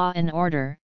maintaining law and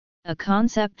order, a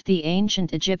concept the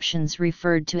ancient Egyptians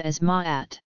referred to as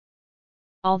ma'at.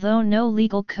 Although no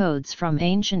legal codes from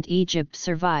ancient Egypt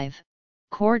survive,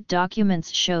 court documents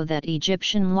show that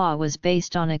Egyptian law was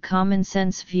based on a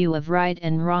common-sense view of right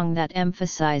and wrong that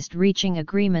emphasized reaching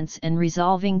agreements and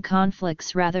resolving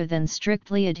conflicts rather than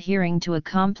strictly adhering to a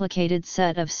complicated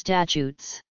set of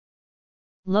statutes.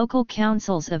 Local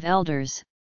councils of elders,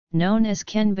 known as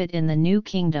Kenbit in the New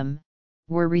Kingdom,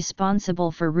 were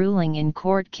responsible for ruling in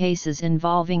court cases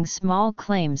involving small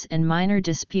claims and minor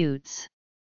disputes.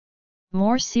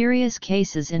 More serious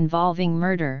cases involving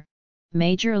murder,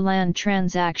 major land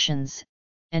transactions,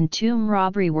 and tomb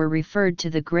robbery were referred to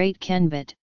the Great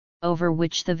Kenbit, over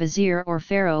which the vizier or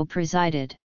pharaoh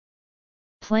presided.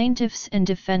 Plaintiffs and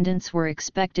defendants were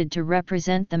expected to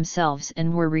represent themselves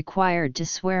and were required to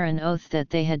swear an oath that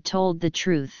they had told the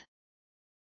truth.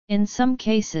 In some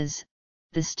cases,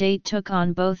 the state took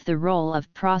on both the role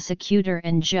of prosecutor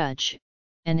and judge,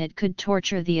 and it could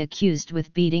torture the accused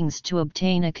with beatings to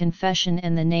obtain a confession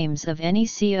and the names of any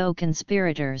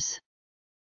co-conspirators.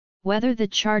 Whether the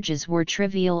charges were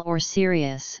trivial or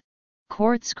serious,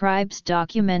 court scribes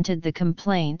documented the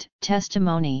complaint,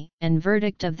 testimony, and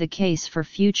verdict of the case for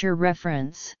future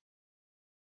reference.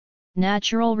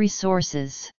 Natural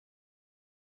resources.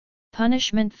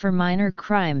 Punishment for minor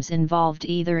crimes involved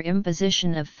either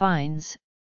imposition of fines,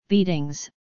 beatings,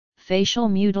 facial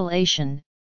mutilation,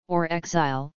 or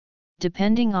exile,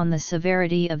 depending on the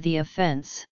severity of the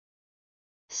offense.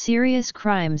 Serious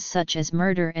crimes such as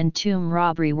murder and tomb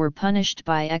robbery were punished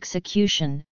by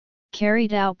execution,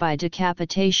 carried out by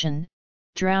decapitation,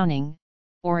 drowning,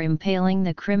 or impaling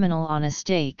the criminal on a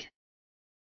stake.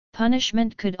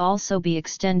 Punishment could also be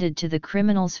extended to the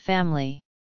criminal's family.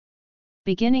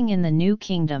 Beginning in the New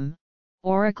Kingdom,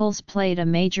 oracles played a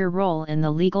major role in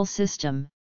the legal system,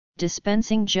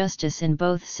 dispensing justice in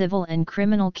both civil and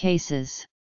criminal cases.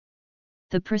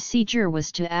 The procedure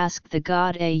was to ask the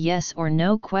god a yes or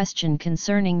no question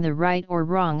concerning the right or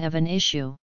wrong of an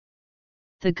issue.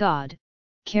 The god,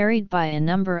 carried by a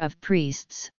number of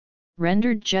priests,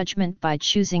 rendered judgment by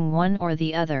choosing one or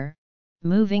the other,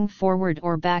 moving forward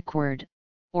or backward,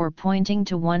 or pointing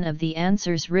to one of the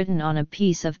answers written on a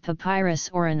piece of papyrus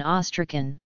or an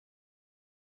ostracan.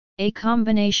 A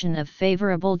combination of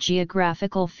favorable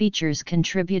geographical features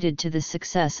contributed to the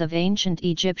success of ancient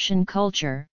Egyptian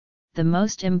culture, the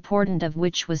most important of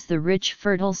which was the rich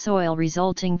fertile soil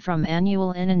resulting from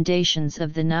annual inundations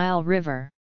of the Nile River.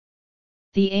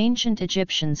 The ancient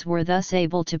Egyptians were thus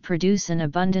able to produce an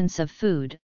abundance of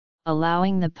food,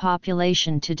 allowing the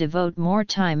population to devote more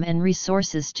time and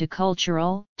resources to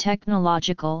cultural,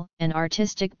 technological, and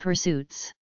artistic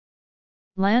pursuits.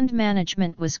 Land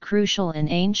management was crucial in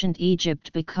ancient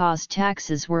Egypt because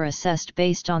taxes were assessed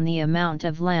based on the amount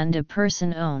of land a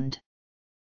person owned.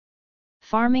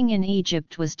 Farming in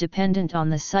Egypt was dependent on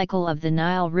the cycle of the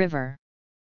Nile River.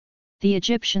 The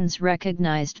Egyptians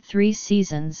recognized 3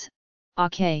 seasons: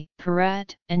 Ake,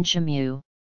 Peret, and Chamu.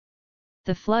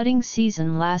 The flooding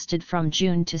season lasted from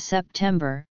June to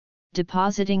September,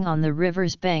 depositing on the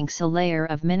river's banks a layer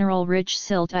of mineral-rich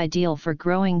silt ideal for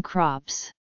growing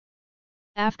crops.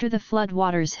 After the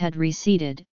floodwaters had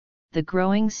receded, the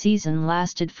growing season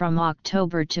lasted from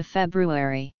October to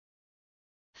February.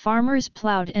 Farmers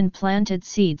plowed and planted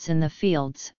seeds in the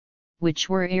fields, which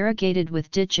were irrigated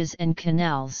with ditches and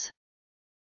canals.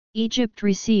 Egypt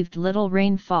received little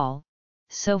rainfall,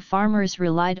 so farmers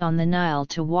relied on the Nile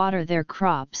to water their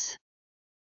crops.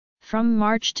 From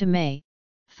March to May,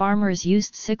 farmers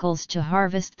used sickles to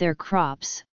harvest their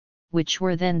crops, which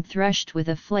were then threshed with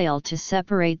a flail to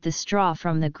separate the straw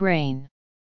from the grain.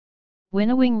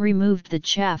 Winnowing removed the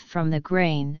chaff from the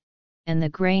grain, and the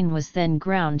grain was then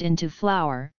ground into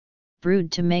flour, brewed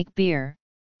to make beer,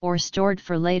 or stored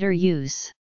for later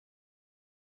use.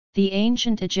 The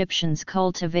ancient Egyptians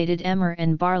cultivated emmer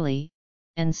and barley,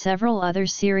 and several other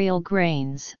cereal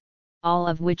grains, all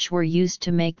of which were used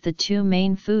to make the 2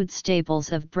 main food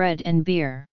staples of bread and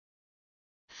beer.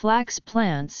 Flax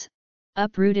plants,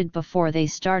 uprooted before they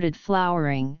started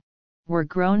flowering, were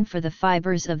grown for the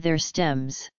fibers of their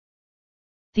stems.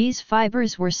 These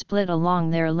fibers were split along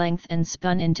their length and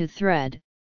spun into thread,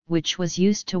 which was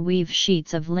used to weave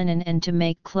sheets of linen and to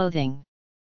make clothing.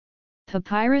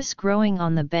 Papyrus growing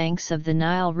on the banks of the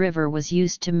Nile River was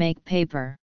used to make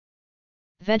paper.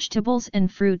 Vegetables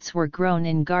and fruits were grown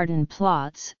in garden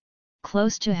plots,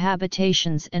 close to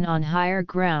habitations and on higher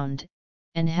ground,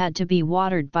 and had to be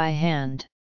watered by hand.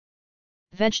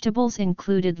 Vegetables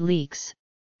included leeks,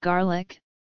 garlic,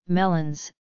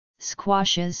 melons,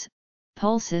 squashes,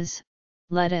 pulses,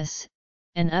 lettuce,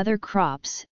 and other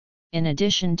crops, in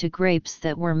addition to grapes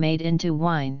that were made into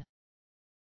wine.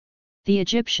 The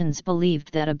Egyptians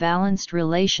believed that a balanced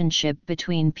relationship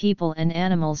between people and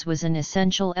animals was an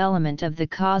essential element of the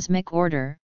cosmic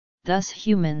order, thus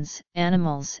humans,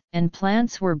 animals, and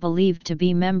plants were believed to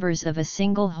be members of a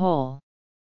single whole.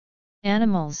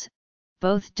 Animals,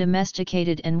 both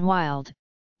domesticated and wild,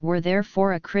 were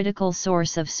therefore a critical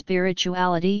source of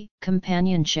spirituality,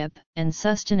 companionship, and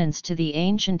sustenance to the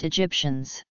ancient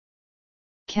Egyptians.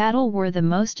 Cattle were the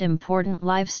most important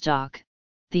livestock.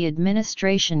 The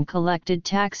administration collected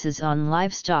taxes on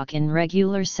livestock in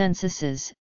regular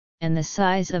censuses, and the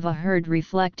size of a herd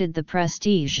reflected the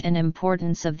prestige and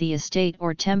importance of the estate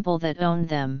or temple that owned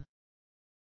them.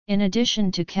 In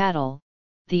addition to cattle,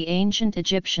 the ancient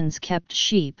Egyptians kept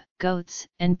sheep, goats,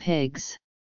 and pigs.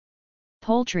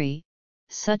 Poultry,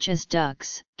 such as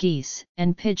ducks, geese,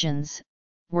 and pigeons,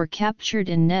 were captured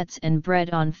in nets and bred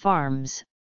on farms,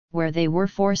 where they were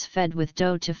force-fed with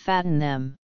dough to fatten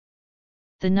them.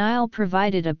 The Nile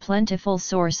provided a plentiful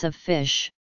source of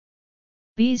fish.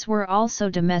 Bees were also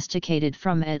domesticated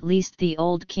from at least the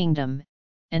Old Kingdom,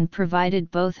 and provided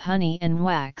both honey and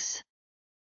wax.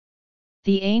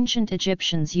 The ancient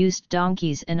Egyptians used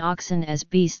donkeys and oxen as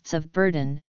beasts of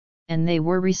burden, and they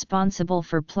were responsible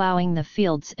for plowing the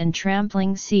fields and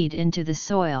trampling seed into the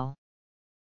soil.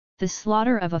 The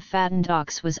slaughter of a fattened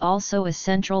ox was also a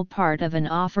central part of an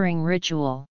offering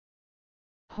ritual.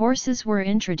 Horses were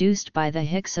introduced by the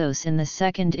Hyksos in the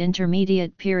Second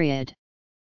Intermediate Period.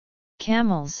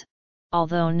 Camels,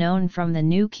 although known from the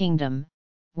New Kingdom,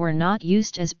 were not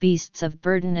used as beasts of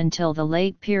burden until the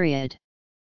late period.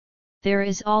 There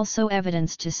is also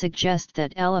evidence to suggest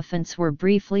that elephants were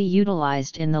briefly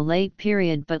utilized in the late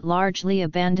period but largely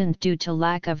abandoned due to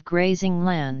lack of grazing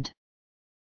land.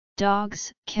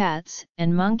 Dogs, cats,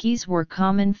 and monkeys were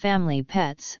common family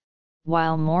pets,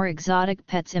 while more exotic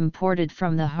pets imported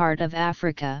from the heart of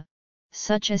Africa,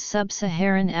 such as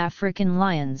sub-Saharan African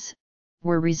lions,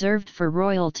 were reserved for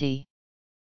royalty.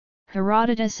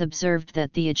 Herodotus observed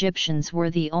that the Egyptians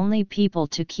were the only people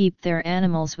to keep their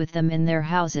animals with them in their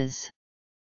houses.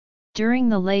 During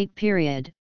the late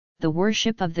period, the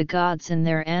worship of the gods in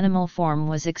their animal form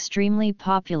was extremely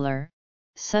popular,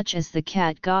 such as the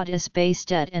cat goddess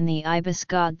Bastet and the ibis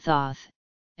god Thoth,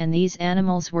 and these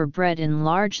animals were bred in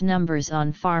large numbers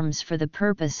on farms for the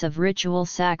purpose of ritual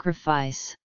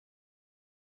sacrifice.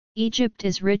 Egypt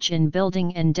is rich in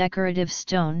building and decorative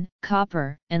stone,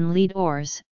 copper and lead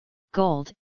ores,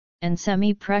 gold, and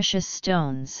semi-precious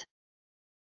stones.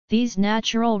 These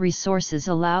natural resources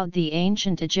allowed the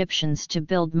ancient Egyptians to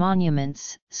build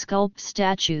monuments, sculpt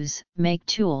statues, make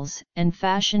tools, and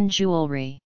fashion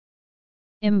jewelry.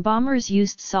 Embalmers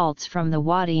used salts from the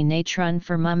Wadi Natron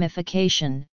for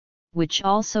mummification, which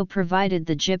also provided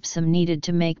the gypsum needed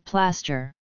to make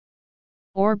plaster.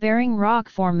 Ore-bearing rock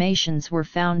formations were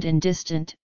found in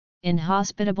distant,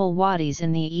 inhospitable wadis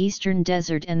in the eastern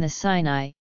desert and the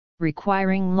Sinai,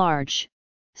 requiring large,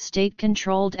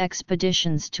 state-controlled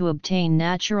expeditions to obtain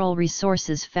natural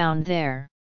resources found there.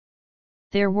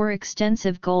 There were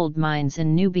extensive gold mines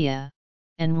in Nubia,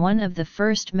 and one of the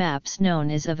first maps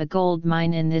known is of a gold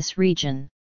mine in this region.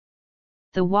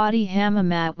 The Wadi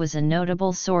Hammamat was a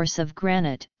notable source of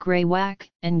granite, greywack,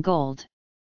 and gold.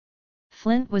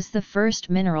 Flint was the first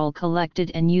mineral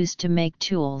collected and used to make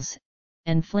tools,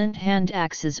 and flint hand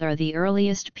axes are the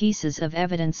earliest pieces of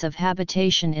evidence of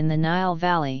habitation in the Nile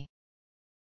Valley.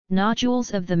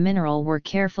 Nodules of the mineral were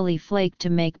carefully flaked to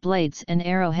make blades and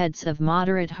arrowheads of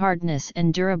moderate hardness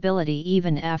and durability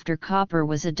even after copper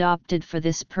was adopted for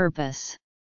this purpose.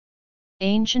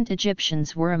 Ancient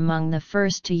Egyptians were among the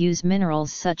first to use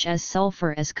minerals such as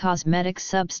sulfur as cosmetic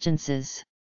substances.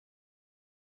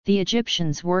 The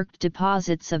Egyptians worked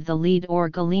deposits of the lead or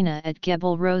galena at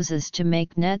Gebel Roses to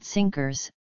make net sinkers,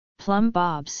 plumb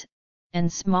bobs,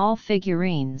 and small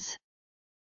figurines.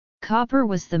 Copper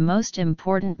was the most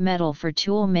important metal for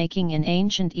tool making in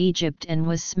ancient Egypt and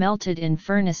was smelted in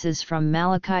furnaces from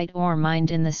malachite ore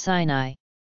mined in the Sinai.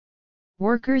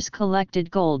 Workers collected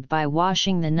gold by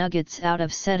washing the nuggets out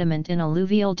of sediment in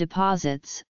alluvial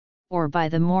deposits, or by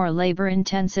the more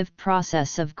labor-intensive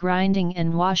process of grinding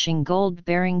and washing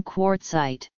gold-bearing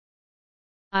quartzite.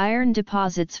 Iron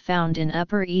deposits found in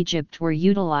Upper Egypt were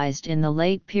utilized in the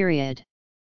late period.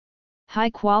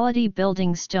 High-quality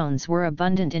building stones were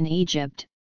abundant in Egypt.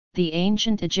 The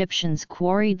ancient Egyptians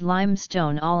quarried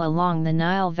limestone all along the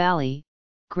Nile Valley,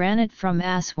 granite from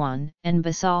Aswan, and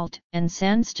basalt and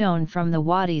sandstone from the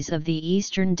wadis of the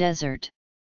eastern desert.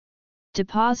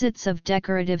 Deposits of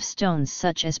decorative stones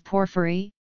such as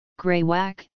porphyry,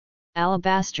 greywack,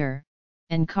 alabaster,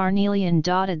 and carnelian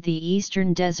dotted the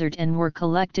eastern desert and were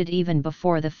collected even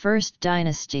before the First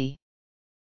Dynasty.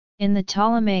 In the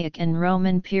Ptolemaic and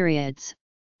Roman periods,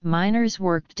 miners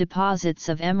worked deposits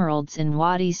of emeralds in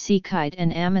Wadi Sikite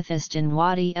and amethyst in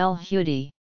Wadi el-Hudi.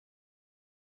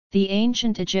 The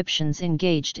ancient Egyptians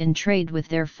engaged in trade with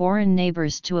their foreign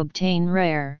neighbors to obtain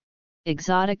rare,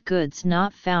 exotic goods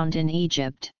not found in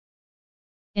Egypt.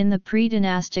 In the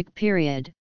pre-dynastic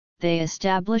period, they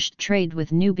established trade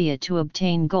with Nubia to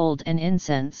obtain gold and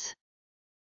incense.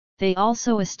 They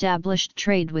also established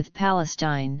trade with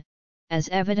Palestine, as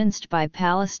evidenced by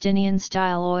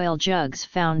Palestinian-style oil jugs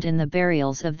found in the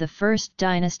burials of the First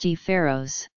Dynasty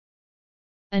pharaohs.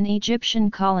 An Egyptian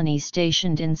colony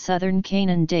stationed in southern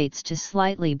Canaan dates to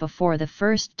slightly before the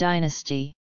First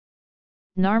Dynasty.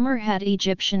 Narmer had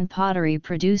Egyptian pottery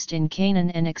produced in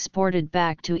Canaan and exported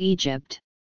back to Egypt.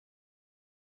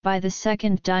 By the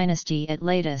Second Dynasty at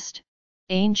latest,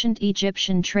 ancient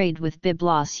Egyptian trade with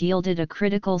Byblos yielded a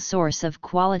critical source of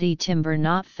quality timber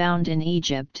not found in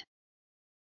Egypt.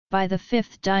 By the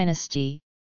Fifth Dynasty,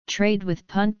 trade with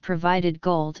Punt provided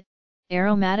gold,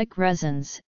 aromatic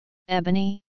resins,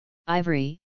 ebony,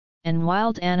 ivory, and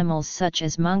wild animals such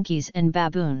as monkeys and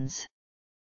baboons.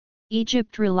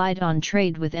 Egypt relied on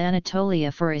trade with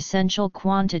Anatolia for essential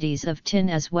quantities of tin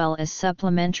as well as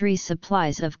supplementary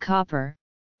supplies of copper,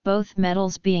 both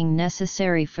metals being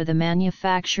necessary for the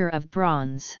manufacture of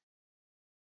bronze.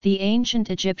 The ancient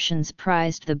Egyptians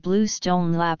prized the blue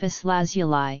stone lapis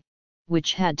lazuli,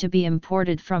 which had to be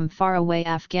imported from faraway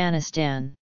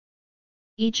Afghanistan.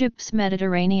 Egypt's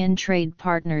Mediterranean trade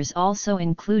partners also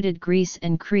included Greece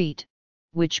and Crete,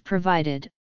 which provided,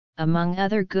 among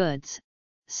other goods,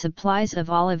 supplies of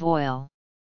olive oil.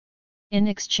 In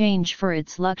exchange for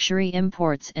its luxury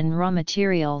imports and raw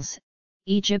materials,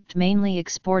 Egypt mainly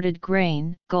exported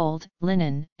grain, gold,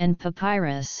 linen, and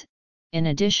papyrus, in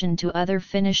addition to other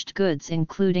finished goods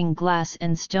including glass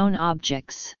and stone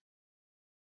objects.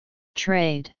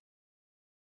 Trade.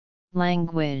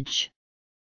 Language.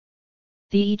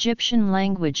 The Egyptian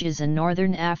language is a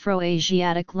northern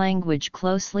Afro-Asiatic language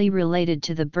closely related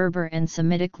to the Berber and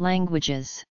Semitic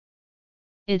languages.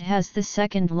 It has the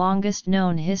second longest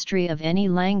known history of any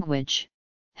language,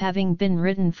 having been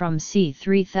written from c.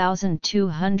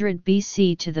 3200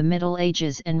 BC to the Middle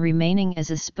Ages and remaining as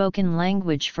a spoken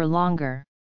language for longer.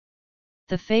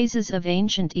 The phases of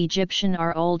ancient Egyptian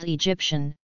are Old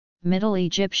Egyptian, Middle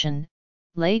Egyptian,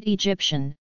 Late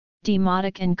Egyptian,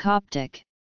 Demotic and Coptic.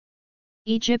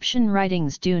 Egyptian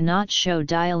writings do not show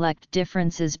dialect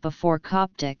differences before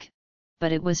Coptic,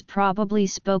 but it was probably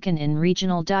spoken in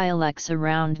regional dialects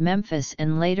around Memphis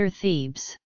and later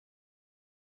Thebes.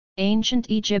 Ancient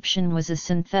Egyptian was a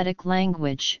synthetic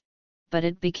language, but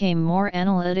it became more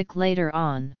analytic later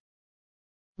on.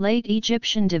 Late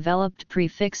Egyptian developed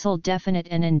prefixal definite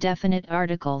and indefinite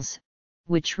articles,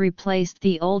 which replaced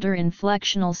the older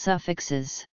inflectional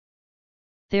suffixes.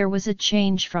 There was a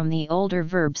change from the older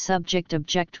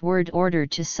verb-subject-object word order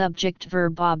to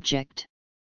subject-verb-object.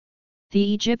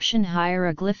 The Egyptian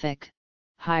hieroglyphic,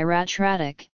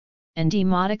 hieratic, and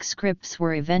demotic scripts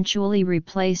were eventually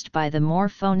replaced by the more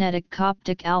phonetic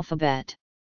Coptic alphabet.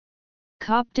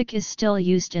 Coptic is still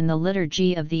used in the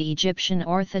liturgy of the Egyptian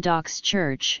Orthodox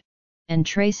Church, and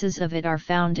traces of it are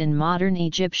found in modern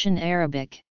Egyptian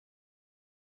Arabic.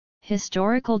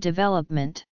 Historical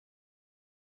development.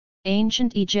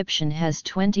 Ancient Egyptian has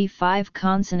 25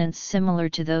 consonants similar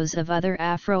to those of other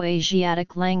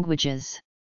Afro-Asiatic languages.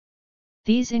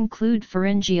 These include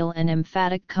pharyngeal and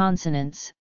emphatic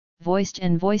consonants, voiced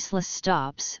and voiceless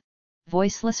stops,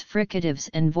 voiceless fricatives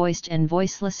and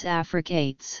voiceless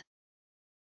affricates.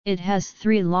 It has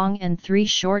 3 long and 3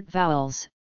 short vowels,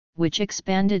 which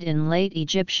expanded in Late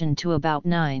Egyptian to about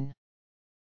 9.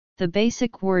 The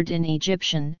basic word in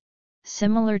Egyptian,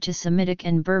 similar to Semitic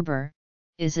and Berber,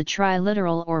 is a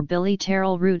triliteral or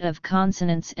biliteral root of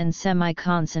consonants and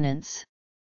semiconsonants.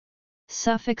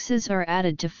 Suffixes are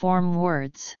added to form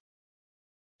words.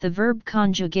 The verb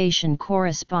conjugation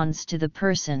corresponds to the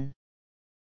person.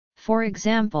 For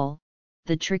example,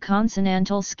 the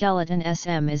triconsonantal skeleton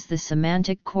sm is the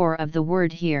semantic core of the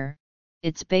word hear,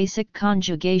 its basic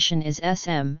conjugation is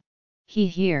sm, he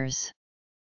hears.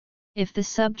 If the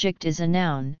subject is a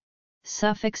noun,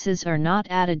 suffixes are not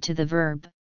added to the verb,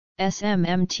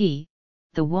 smmt,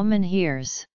 the woman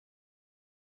hears.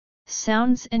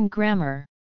 Sounds and grammar.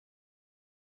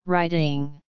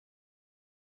 Writing.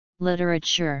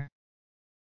 Literature.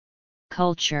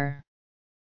 Culture.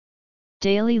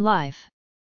 Daily life.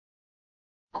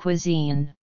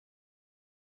 Cuisine.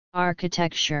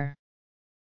 Architecture.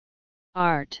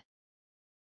 Art.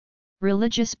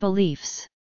 Religious beliefs.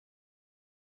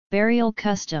 Burial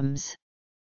customs.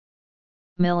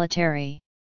 Military.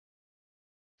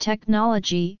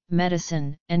 Technology,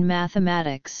 medicine, and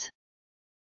mathematics.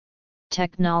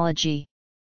 Technology.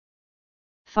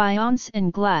 Faience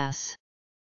and glass.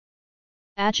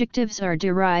 Adjectives are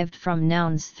derived from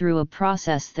nouns through a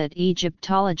process that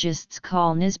Egyptologists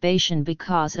call nisbation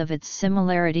because of its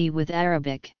similarity with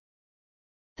Arabic.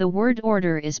 The word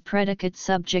order is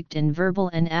predicate-subject in verbal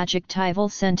and adjectival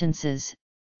sentences,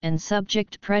 and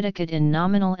subject-predicate in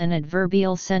nominal and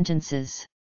adverbial sentences.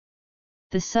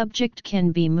 The subject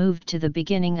can be moved to the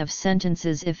beginning of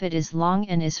sentences if it is long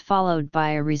and is followed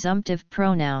by a resumptive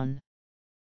pronoun.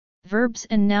 Verbs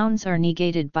and nouns are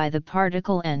negated by the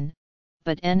particle n,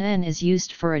 but nn is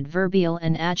used for adverbial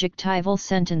and adjectival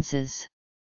sentences.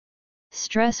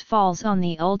 Stress falls on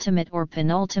the ultimate or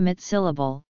penultimate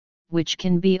syllable, which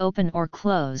can be open or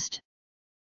closed.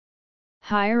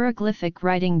 Hieroglyphic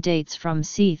writing dates from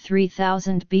c.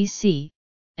 3000 BC,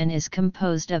 and is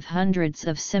composed of hundreds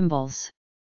of symbols.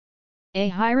 A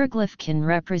hieroglyph can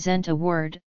represent a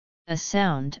word, a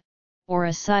sound, or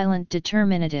a silent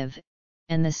determinative,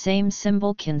 and the same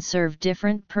symbol can serve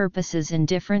different purposes in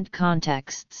different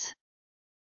contexts.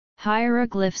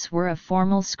 Hieroglyphs were a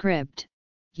formal script,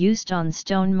 used on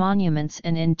stone monuments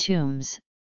and in tombs,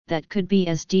 that could be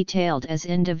as detailed as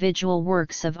individual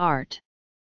works of art.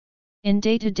 In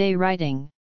day-to-day writing,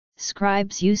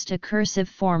 scribes used a cursive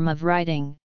form of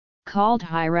writing, called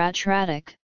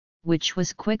hieratic, which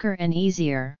was quicker and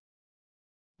easier.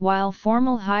 While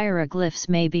formal hieroglyphs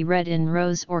may be read in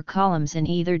rows or columns in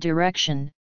either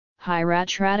direction,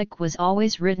 hieratic was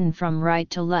always written from right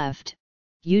to left,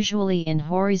 usually in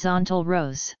horizontal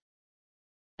rows.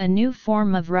 A new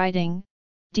form of writing,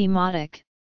 demotic,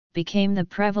 became the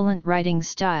prevalent writing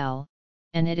style,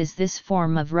 and it is this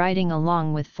form of writing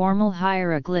along with formal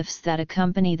hieroglyphs that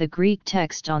accompany the Greek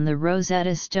text on the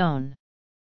Rosetta Stone.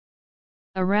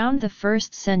 Around the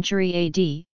 1st century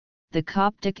AD, the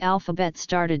Coptic alphabet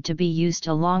started to be used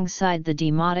alongside the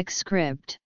Demotic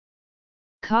script.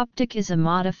 Coptic is a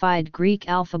modified Greek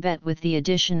alphabet with the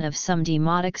addition of some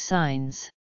Demotic signs.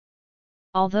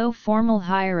 Although formal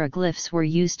hieroglyphs were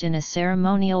used in a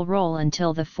ceremonial role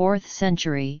until the 4th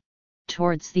century,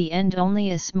 towards the end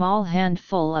only a small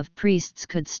handful of priests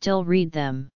could still read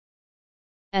them.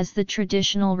 As the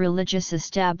traditional religious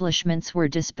establishments were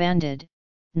disbanded,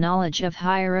 knowledge of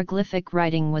hieroglyphic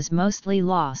writing was mostly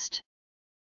lost.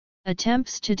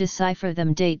 Attempts to decipher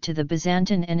them date to the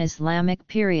Byzantine and Islamic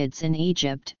periods in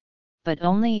Egypt, but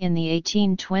only in the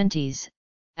 1820s,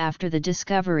 after the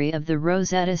discovery of the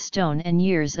Rosetta Stone and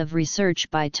years of research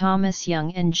by Thomas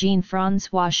Young and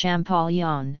Jean-François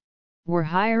Champollion, were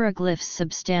hieroglyphs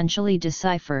substantially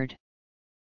deciphered.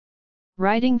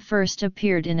 Writing first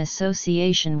appeared in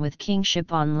association with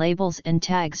kingship on labels and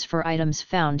tags for items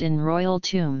found in royal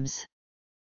tombs.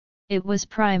 It was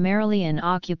primarily an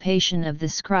occupation of the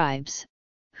scribes,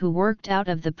 who worked out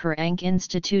of the per-ank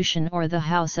institution or the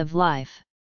House of Life.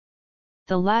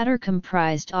 The latter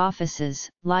comprised offices,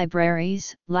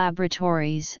 libraries,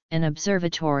 laboratories, and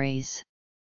observatories.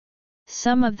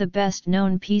 Some of the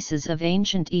best-known pieces of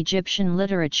ancient Egyptian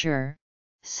literature,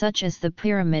 such as the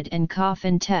pyramid and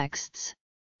coffin texts,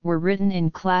 were written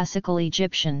in Classical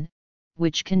Egyptian,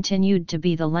 which continued to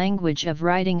be the language of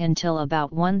writing until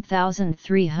about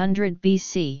 1300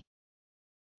 BC.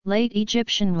 Late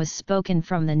Egyptian was spoken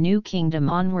from the New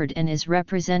Kingdom onward and is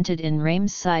represented in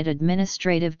Ramesside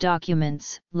administrative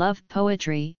documents, love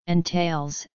poetry, and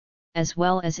tales, as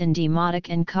well as in Demotic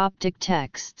and Coptic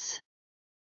texts.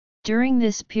 During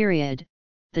this period,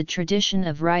 the tradition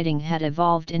of writing had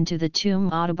evolved into the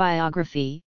tomb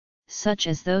autobiography, such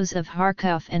as those of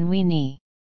Harkuf and Wini.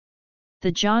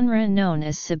 The genre known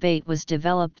as Sabate was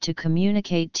developed to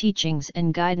communicate teachings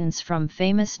and guidance from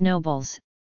famous nobles.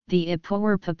 The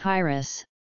Ipuwer Papyrus,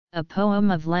 a poem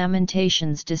of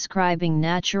lamentations describing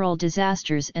natural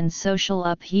disasters and social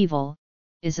upheaval,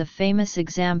 is a famous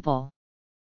example.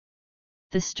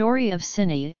 The story of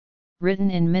Sini,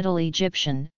 written in Middle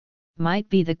Egyptian, might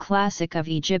be the classic of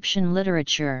Egyptian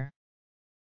literature.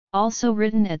 Also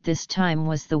written at this time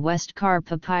was the Westcar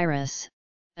Papyrus,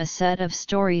 a set of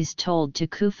stories told to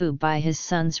Khufu by his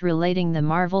sons relating the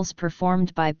marvels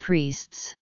performed by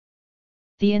priests.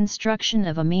 The Instruction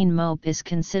of Amin Mope is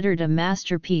considered a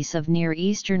masterpiece of Near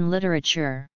Eastern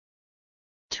literature.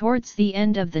 Towards the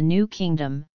end of the New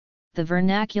Kingdom, the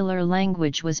vernacular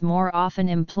language was more often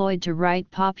employed to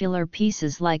write popular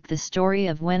pieces like the story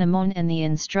of Wenamon and the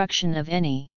Instruction of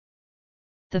Eni.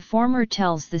 The former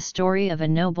tells the story of a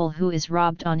noble who is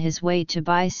robbed on his way to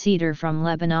buy cedar from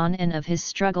Lebanon and of his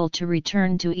struggle to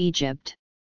return to Egypt.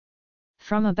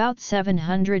 From about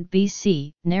 700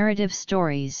 BC, narrative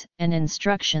stories and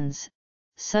instructions,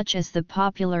 such as the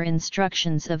popular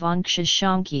instructions of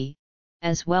Ankhshashanki,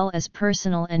 as well as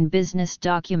personal and business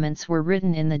documents were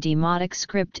written in the Demotic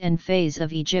script and phase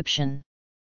of Egyptian.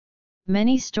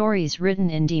 Many stories written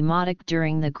in Demotic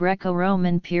during the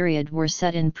Greco-Roman period were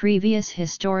set in previous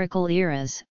historical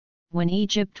eras, when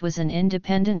Egypt was an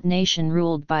independent nation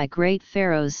ruled by great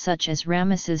pharaohs such as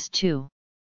Ramesses II.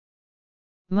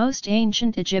 Most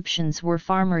ancient Egyptians were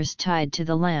farmers tied to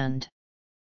the land.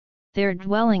 Their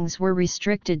dwellings were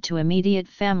restricted to immediate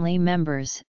family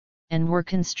members, and were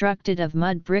constructed of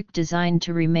mud brick designed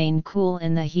to remain cool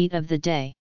in the heat of the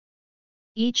day.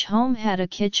 Each home had a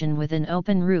kitchen with an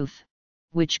open roof,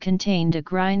 which contained a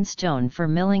grindstone for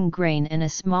milling grain and a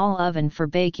small oven for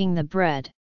baking the bread.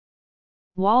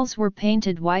 Walls were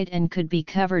painted white and could be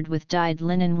covered with dyed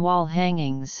linen wall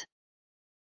hangings.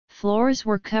 Floors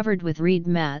were covered with reed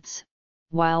mats,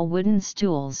 while wooden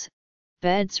stools,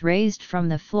 beds raised from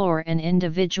the floor and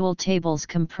individual tables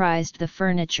comprised the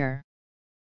furniture.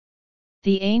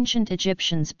 The ancient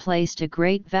Egyptians placed a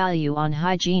great value on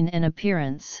hygiene and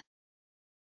appearance.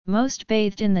 Most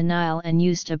bathed in the Nile and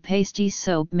used a pasty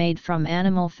soap made from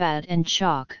animal fat and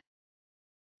chalk.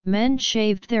 Men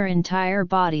shaved their entire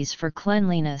bodies for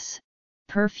cleanliness.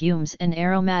 Perfumes and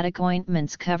aromatic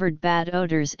ointments covered bad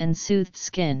odors and soothed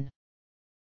skin.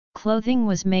 Clothing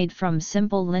was made from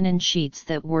simple linen sheets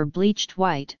that were bleached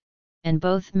white, and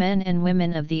both men and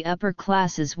women of the upper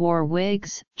classes wore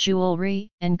wigs, jewelry,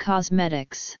 and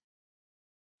cosmetics.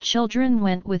 Children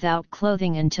went without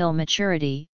clothing until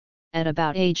maturity, at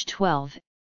about age 12,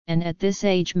 and at this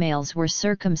age males were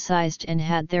circumcised and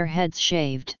had their heads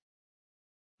shaved.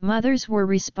 Mothers were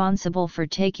responsible for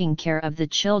taking care of the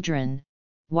children,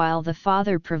 while the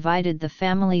father provided the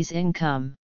family's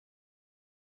income.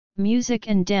 Music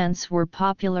and dance were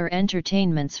popular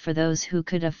entertainments for those who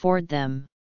could afford them.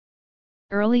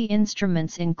 Early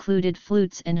instruments included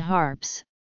flutes and harps,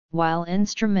 while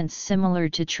instruments similar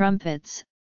to trumpets,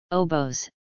 oboes,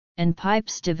 and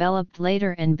pipes developed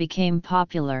later and became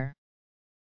popular.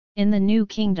 In the New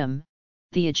Kingdom,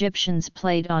 the Egyptians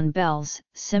played on bells,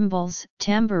 cymbals,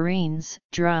 tambourines,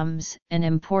 drums, and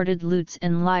imported lutes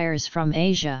and lyres from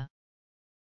Asia.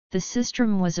 The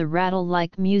sistrum was a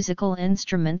rattle-like musical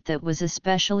instrument that was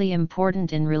especially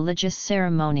important in religious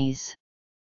ceremonies.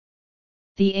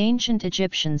 The ancient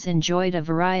Egyptians enjoyed a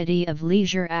variety of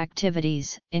leisure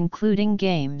activities, including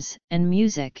games and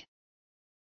music.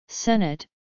 Senet,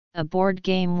 a board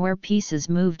game where pieces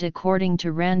moved according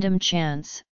to random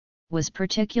chance, was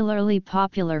particularly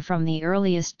popular from the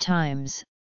earliest times.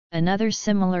 Another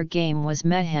similar game was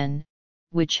Mehen,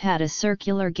 which had a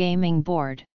circular gaming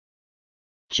board.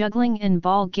 Juggling and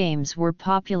ball games were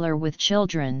popular with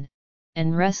children,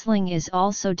 and wrestling is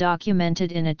also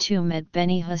documented in a tomb at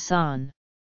Beni Hassan.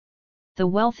 The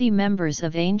wealthy members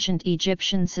of ancient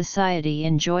Egyptian society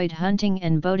enjoyed hunting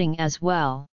and boating as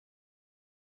well.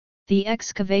 The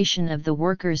excavation of the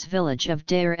workers' village of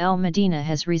Deir el-Medina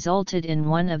has resulted in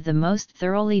one of the most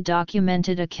thoroughly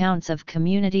documented accounts of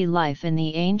community life in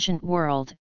the ancient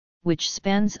world, which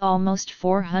spans almost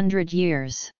 400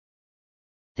 years.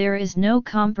 There is no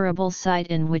comparable site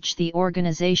in which the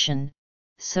organization,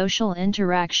 social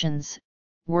interactions,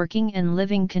 working and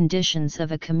living conditions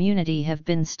of a community have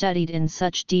been studied in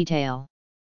such detail.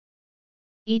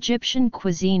 Egyptian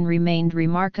cuisine remained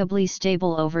remarkably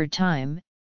stable over time.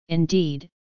 Indeed,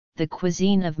 the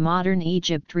cuisine of modern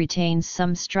Egypt retains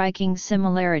some striking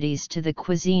similarities to the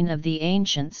cuisine of the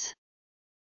ancients.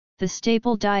 The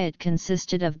staple diet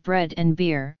consisted of bread and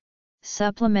beer,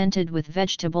 supplemented with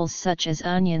vegetables such as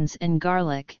onions and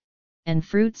garlic, and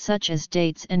fruit such as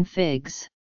dates and figs.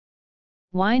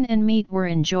 Wine and meat were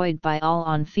enjoyed by all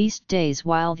on feast days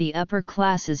while the upper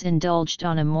classes indulged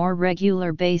on a more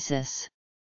regular basis.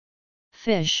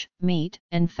 Fish, meat,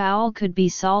 and fowl could be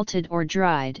salted or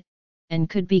dried, and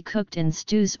could be cooked in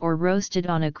stews or roasted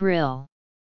on a grill.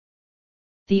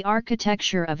 The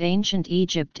architecture of ancient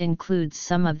Egypt includes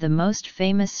some of the most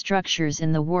famous structures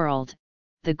in the world,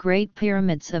 the Great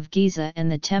Pyramids of Giza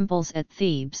and the temples at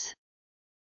Thebes.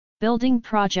 Building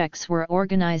projects were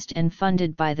organized and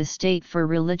funded by the state for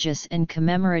religious and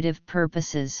commemorative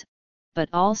purposes, but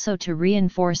also to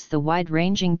reinforce the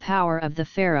wide-ranging power of the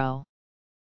pharaoh.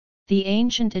 The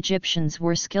ancient Egyptians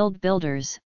were skilled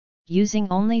builders, using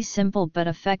only simple but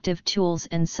effective tools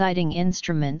and sighting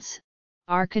instruments.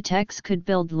 Architects could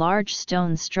build large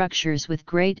stone structures with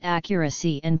great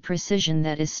accuracy and precision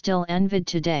that is still envied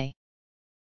today.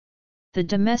 The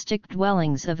domestic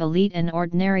dwellings of elite and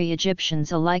ordinary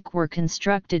Egyptians alike were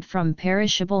constructed from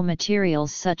perishable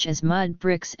materials such as mud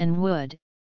bricks and wood,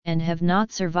 and have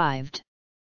not survived.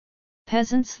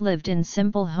 Peasants lived in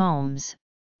simple homes,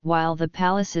 while the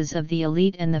palaces of the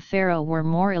elite and the pharaoh were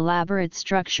more elaborate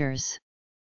structures.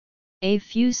 A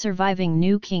few surviving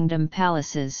New Kingdom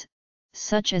palaces,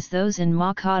 such as those in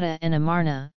Makata and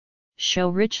Amarna, show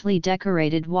richly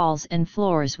decorated walls and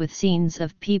floors with scenes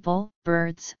of people,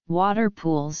 birds, water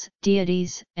pools,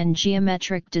 deities, and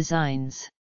geometric designs.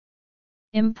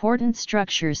 Important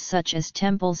structures such as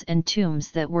temples and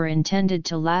tombs that were intended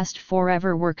to last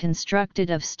forever were constructed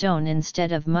of stone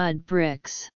instead of mud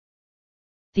bricks.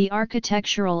 The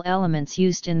architectural elements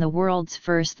used in the world's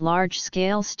first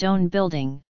large-scale stone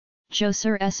building,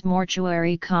 Djoser's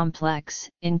mortuary complex,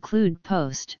 include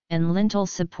post and lintel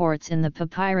supports in the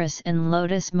papyrus and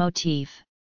lotus motif.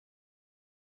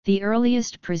 The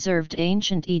earliest preserved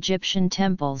ancient Egyptian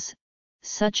temples,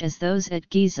 such as those at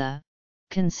Giza,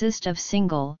 consist of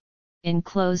single,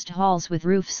 enclosed halls with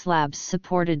roof slabs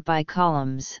supported by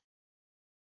columns.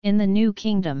 In the New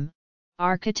Kingdom,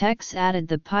 architects added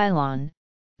the pylon,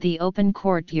 the open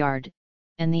courtyard,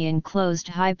 and the enclosed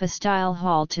hypostyle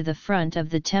hall to the front of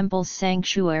the temple's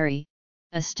sanctuary,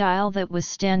 a style that was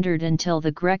standard until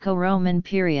the Greco-Roman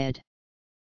period.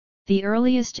 The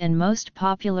earliest and most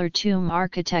popular tomb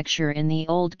architecture in the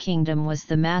Old Kingdom was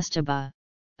the mastaba,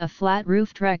 a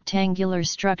flat-roofed rectangular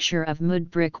structure of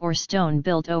mud brick or stone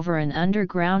built over an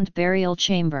underground burial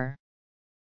chamber.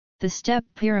 The step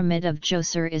pyramid of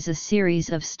Djoser is a series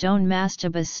of stone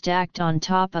mastabas stacked on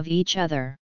top of each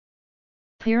other.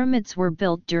 Pyramids were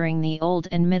built during the Old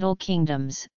and Middle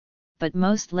Kingdoms, but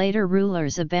most later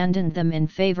rulers abandoned them in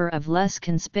favor of less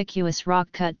conspicuous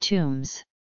rock-cut tombs.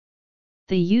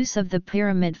 The use of the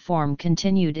pyramid form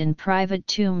continued in private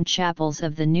tomb chapels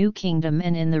of the New Kingdom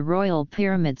and in the royal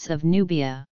pyramids of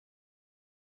Nubia.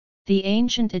 The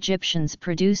ancient Egyptians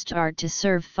produced art to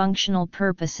serve functional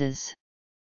purposes.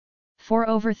 For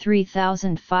over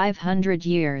 3,500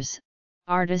 years,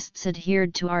 artists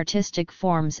adhered to artistic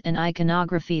forms and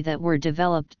iconography that were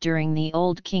developed during the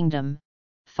Old Kingdom,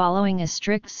 following a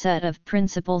strict set of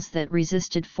principles that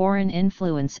resisted foreign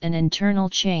influence and internal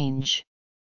change.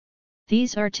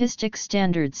 These artistic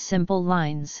standards, simple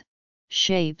lines,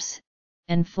 shapes,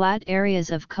 and flat areas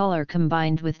of color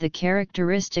combined with the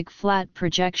characteristic flat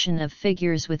projection of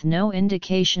figures with no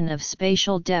indication of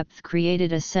spatial depth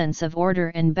created a sense of order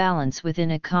and balance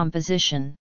within a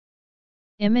composition.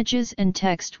 Images and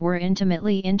text were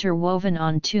intimately interwoven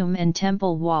on tomb and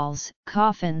temple walls,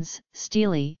 coffins,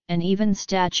 stelae, and even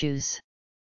statues.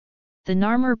 The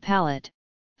Narmer palette,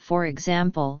 for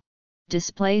example,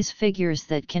 displays figures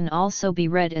that can also be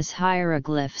read as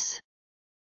hieroglyphs.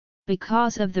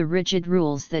 Because of the rigid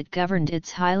rules that governed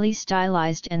its highly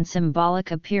stylized and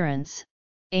symbolic appearance,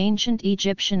 ancient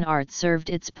Egyptian art served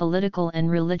its political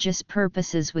and religious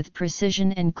purposes with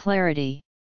precision and clarity.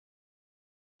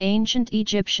 Ancient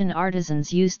Egyptian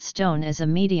artisans used stone as a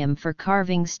medium for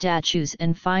carving statues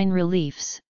and fine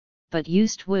reliefs, but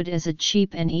used wood as a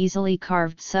cheap and easily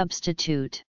carved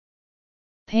substitute.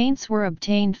 Paints were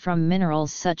obtained from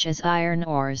minerals such as iron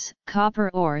ores, copper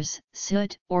ores,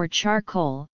 soot or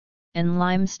charcoal, and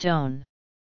limestone.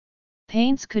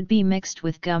 Paints could be mixed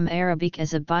with gum arabic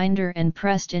as a binder and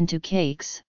pressed into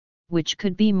cakes, which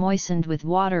could be moistened with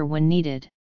water when needed.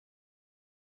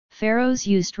 Pharaohs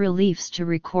used reliefs to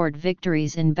record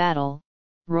victories in battle,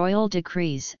 royal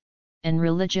decrees, and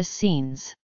religious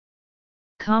scenes.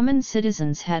 Common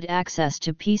citizens had access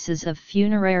to pieces of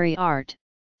funerary art,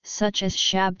 such as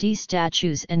Shabdi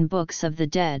statues and books of the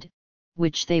dead,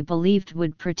 which they believed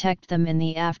would protect them in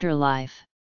the afterlife.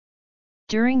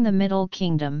 During the Middle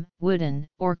Kingdom, wooden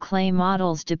or clay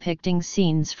models depicting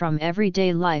scenes from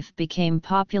everyday life became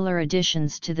popular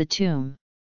additions to the tomb.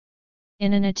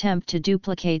 In an attempt to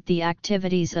duplicate the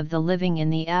activities of the living in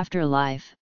the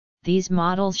afterlife, these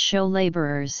models show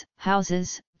laborers,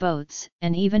 houses, boats,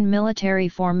 and even military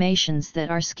formations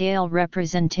that are scale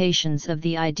representations of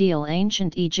the ideal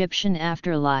ancient Egyptian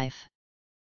afterlife.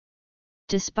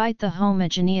 Despite the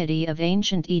homogeneity of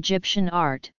ancient Egyptian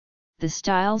art, the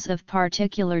styles of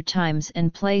particular times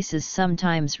and places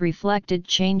sometimes reflected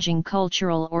changing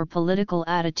cultural or political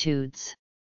attitudes.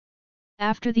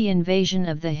 After the invasion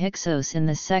of the Hyksos in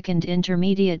the Second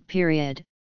Intermediate Period,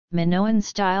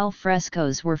 Minoan-style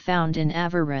frescoes were found in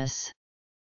Avaris.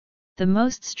 The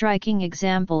most striking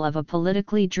example of a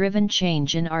politically driven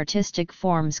change in artistic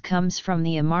forms comes from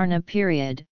the Amarna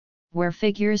period, where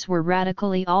figures were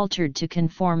radically altered to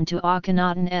conform to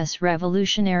Akhenaten's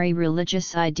revolutionary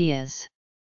religious ideas.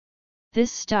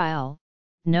 This style,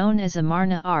 known as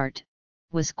Amarna art,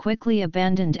 was quickly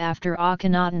abandoned after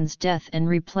Akhenaten's death and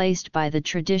replaced by the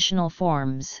traditional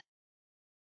forms.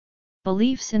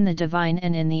 Beliefs in the divine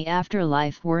and in the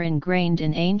afterlife were ingrained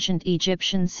in ancient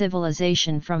Egyptian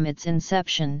civilization from its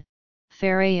inception.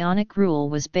 Pharaonic rule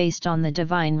was based on the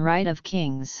divine right of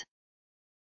kings.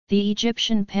 The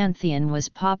Egyptian pantheon was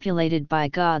populated by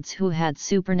gods who had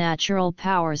supernatural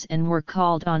powers and were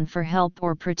called on for help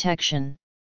or protection.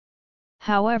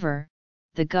 However,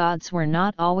 the gods were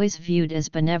not always viewed as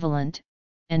benevolent,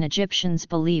 and Egyptians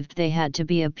believed they had to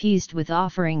be appeased with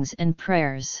offerings and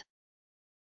prayers.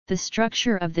 The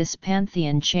structure of this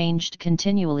pantheon changed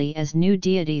continually as new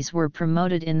deities were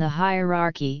promoted in the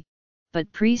hierarchy, but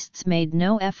priests made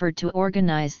no effort to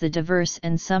organize the diverse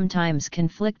and sometimes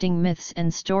conflicting myths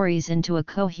and stories into a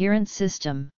coherent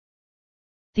system.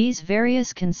 These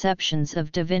various conceptions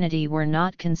of divinity were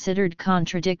not considered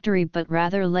contradictory but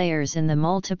rather layers in the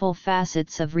multiple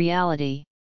facets of reality.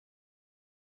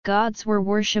 Gods were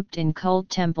worshipped in cult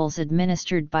temples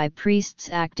administered by priests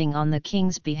acting on the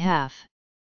king's behalf.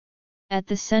 At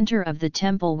the center of the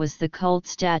temple was the cult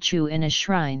statue in a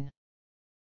shrine.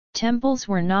 Temples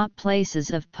were not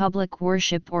places of public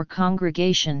worship or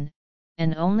congregation,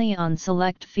 and only on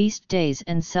select feast days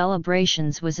and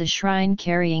celebrations was a shrine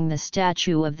carrying the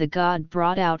statue of the god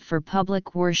brought out for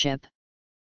public worship.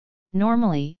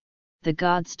 Normally, the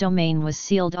god's domain was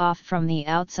sealed off from the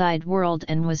outside world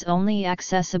and was only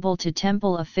accessible to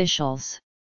temple officials.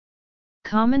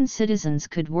 Common citizens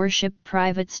could worship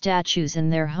private statues in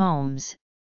their homes,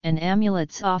 and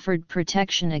amulets offered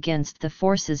protection against the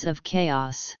forces of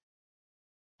chaos.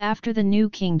 After the New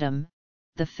Kingdom,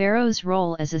 the pharaoh's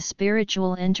role as a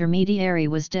spiritual intermediary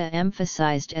was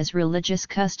de-emphasized as religious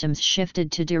customs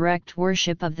shifted to direct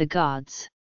worship of the gods.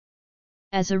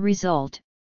 As a result,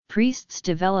 priests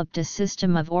developed a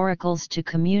system of oracles to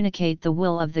communicate the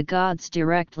will of the gods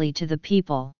directly to the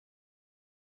people.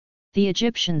 The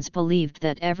Egyptians believed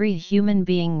that every human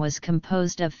being was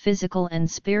composed of physical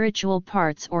and spiritual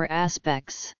parts or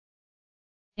aspects.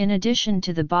 In addition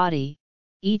to the body,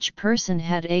 each person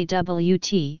had a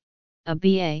WT, a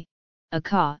BA, a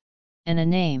Ka, and a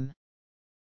name.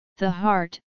 The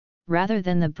heart, rather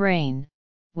than the brain,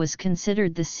 was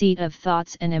considered the seat of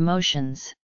thoughts and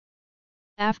emotions.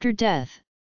 After death,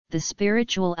 the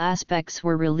spiritual aspects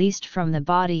were released from the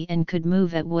body and could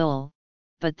move at will,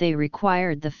 but they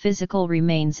required the physical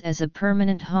remains as a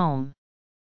permanent home.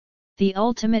 The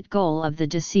ultimate goal of the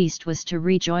deceased was to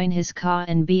rejoin his Ka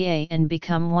and Ba and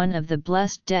become one of the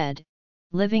blessed dead,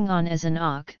 living on as an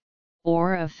Ak,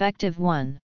 or effective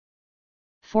one.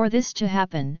 For this to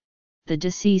happen, the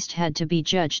deceased had to be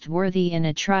judged worthy in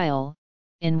a trial,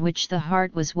 in which the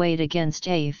heart was weighed against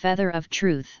a feather of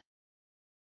truth.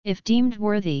 If deemed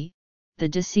worthy, the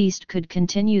deceased could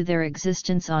continue their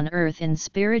existence on earth in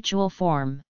spiritual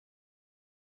form.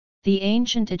 The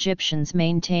ancient Egyptians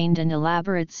maintained an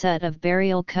elaborate set of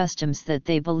burial customs that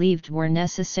they believed were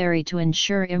necessary to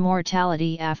ensure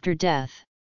immortality after death.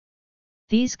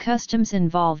 These customs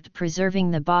involved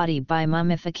preserving the body by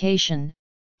mummification,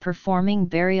 performing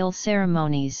burial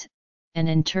ceremonies, and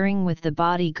interring with the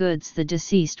body goods the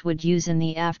deceased would use in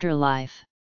the afterlife.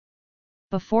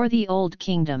 Before the Old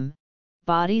Kingdom,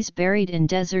 bodies buried in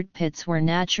desert pits were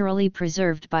naturally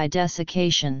preserved by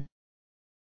desiccation.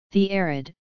 The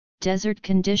arid, desert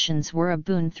conditions were a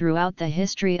boon throughout the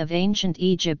history of ancient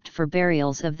Egypt for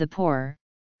burials of the poor,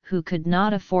 who could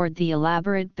not afford the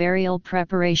elaborate burial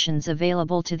preparations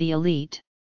available to the elite.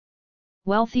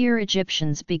 Wealthier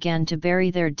Egyptians began to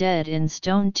bury their dead in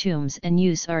stone tombs and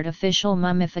use artificial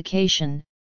mummification,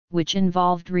 which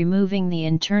involved removing the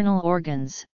internal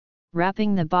organs,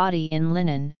 wrapping the body in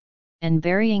linen, and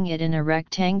burying it in a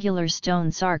rectangular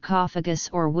stone sarcophagus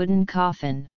or wooden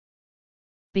coffin.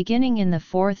 Beginning in the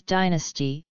 4th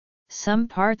dynasty, some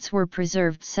parts were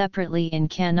preserved separately in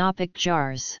canopic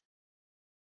jars.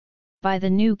 By the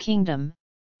New Kingdom,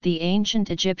 the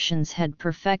ancient Egyptians had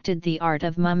perfected the art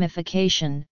of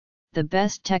mummification. The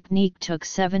best technique took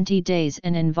 70 days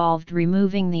and involved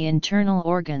removing the internal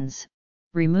organs,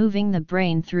 removing the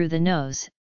brain through the nose,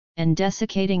 and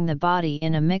desiccating the body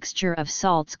in a mixture of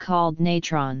salts called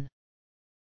natron.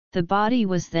 The body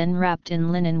was then wrapped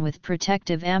in linen with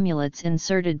protective amulets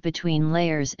inserted between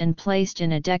layers and placed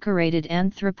in a decorated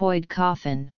anthropoid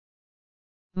coffin.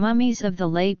 Mummies of the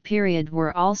late period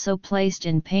were also placed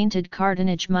in painted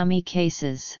cartonnage mummy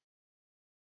cases.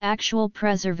 Actual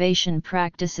preservation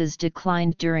practices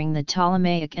declined during the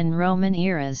Ptolemaic and Roman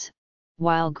eras,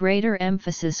 while greater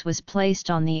emphasis was placed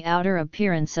on the outer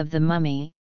appearance of the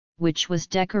mummy, which was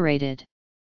decorated.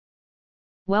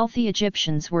 Wealthy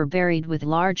Egyptians were buried with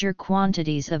larger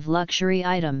quantities of luxury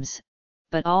items,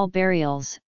 but all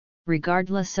burials,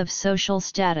 regardless of social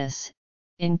status,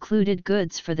 included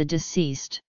goods for the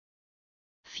deceased.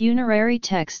 Funerary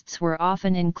texts were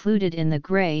often included in the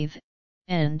grave,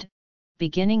 and,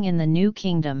 beginning in the New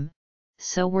Kingdom,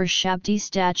 so were Shabdi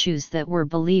statues that were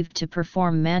believed to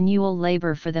perform manual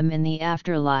labor for them in the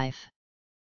afterlife.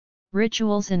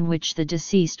 Rituals in which the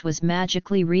deceased was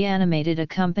magically reanimated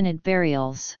accompanied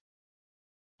burials.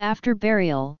 After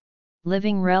burial,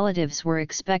 living relatives were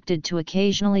expected to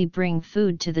occasionally bring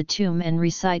food to the tomb and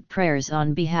recite prayers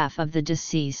on behalf of the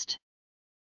deceased.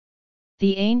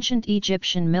 The ancient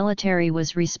Egyptian military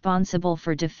was responsible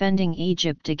for defending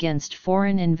Egypt against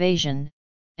foreign invasion,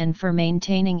 and for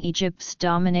maintaining Egypt's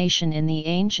domination in the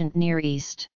ancient Near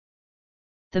East.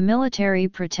 The military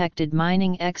protected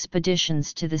mining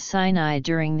expeditions to the Sinai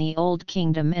during the Old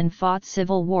Kingdom and fought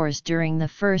civil wars during the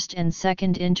First and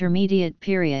Second Intermediate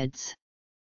periods.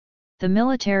 The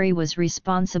military was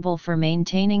responsible for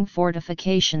maintaining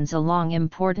fortifications along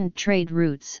important trade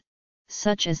routes,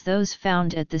 such as those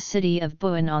found at the city of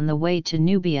Buin on the way to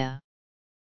Nubia.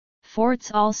 Forts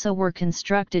also were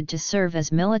constructed to serve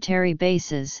as military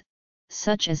bases,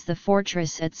 such as the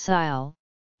fortress at Sile,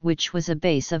 which was a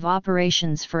base of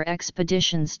operations for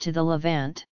expeditions to the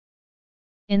Levant.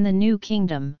 In the New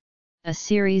Kingdom, a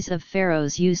series of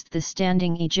pharaohs used the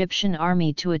standing Egyptian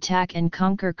army to attack and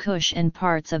conquer Kush and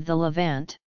parts of the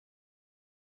Levant.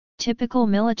 Typical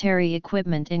military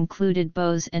equipment included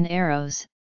bows and arrows,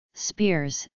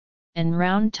 spears, and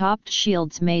round-topped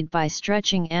shields made by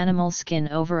stretching animal skin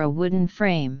over a wooden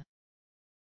frame.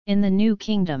 In the New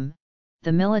Kingdom,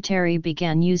 the military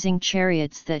began using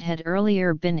chariots that had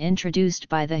earlier been introduced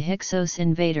by the Hyksos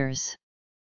invaders.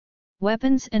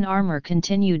 Weapons and armor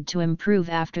continued to improve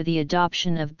after the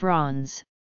adoption of bronze.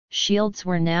 Shields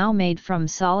were now made from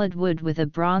solid wood with a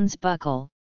bronze buckle,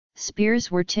 spears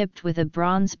were tipped with a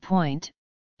bronze point,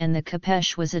 and the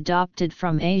khepesh was adopted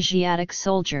from Asiatic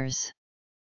soldiers.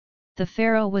 The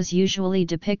pharaoh was usually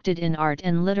depicted in art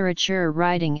and literature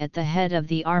riding at the head of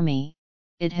the army.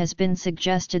 It has been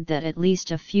suggested that at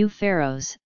least a few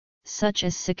pharaohs, such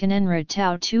as Seqenenre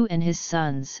Tao II and his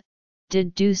sons,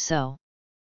 did do so.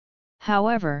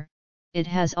 However, it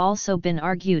has also been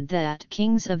argued that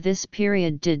kings of this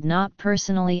period did not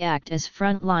personally act as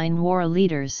frontline war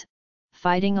leaders,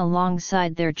 fighting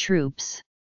alongside their troops.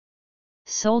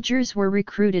 Soldiers were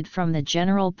recruited from the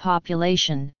general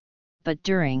population, but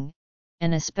during,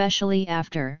 and especially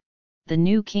after, the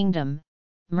New Kingdom,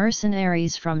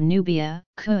 mercenaries from Nubia,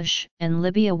 Kush, and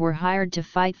Libya were hired to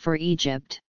fight for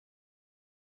Egypt.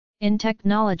 In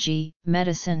technology,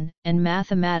 medicine, and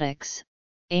mathematics,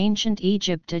 ancient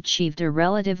Egypt achieved a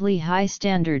relatively high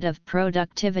standard of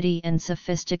productivity and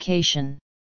sophistication.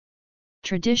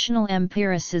 Traditional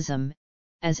empiricism,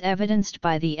 as evidenced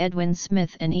by the Edwin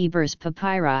Smith and Ebers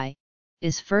papyri,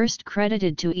 is first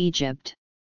credited to Egypt.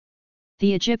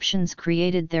 The Egyptians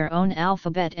created their own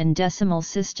alphabet and decimal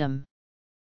system.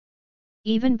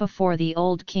 Even before the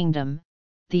Old Kingdom,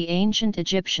 the ancient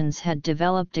Egyptians had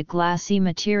developed a glassy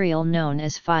material known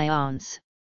as faience,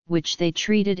 which they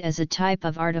treated as a type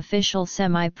of artificial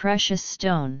semi-precious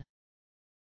stone.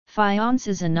 Faience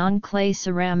is a non-clay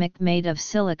ceramic made of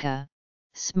silica,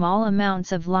 small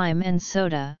amounts of lime and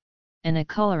soda, and a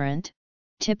colorant,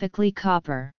 typically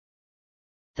copper.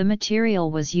 The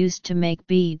material was used to make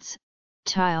beads,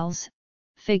 tiles,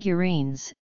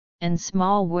 figurines, and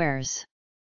small wares.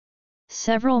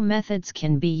 Several methods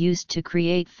can be used to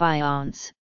create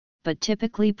faience, but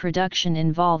typically production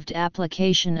involved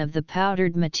application of the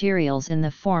powdered materials in the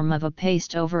form of a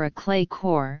paste over a clay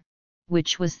core,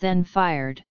 which was then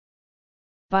fired.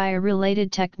 By a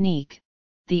related technique,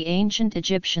 the ancient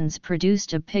Egyptians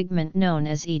produced a pigment known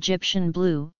as Egyptian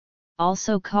blue,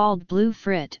 also called blue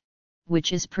frit,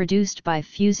 which is produced by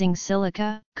fusing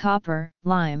silica, copper,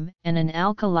 lime, and an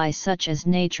alkali such as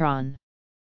natron.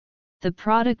 The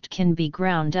product can be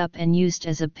ground up and used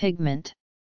as a pigment.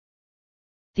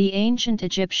 The ancient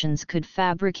Egyptians could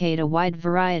fabricate a wide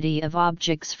variety of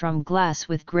objects from glass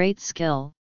with great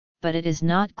skill, but it is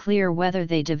not clear whether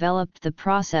they developed the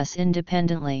process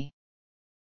independently.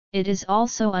 It is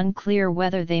also unclear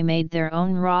whether they made their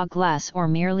own raw glass or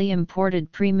merely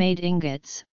imported pre-made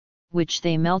ingots, which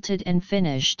they melted and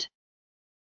finished.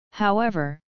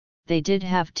 However, they did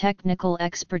have technical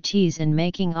expertise in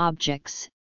making objects,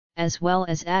 as well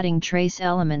as adding trace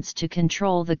elements to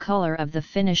control the color of the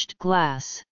finished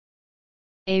glass.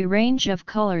 A range of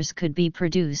colors could be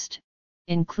produced,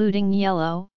 including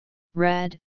yellow,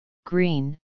 red,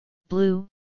 green, blue,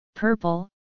 purple,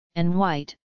 and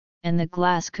white, and the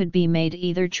glass could be made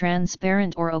either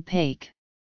transparent or opaque.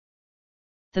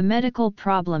 The medical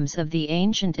problems of the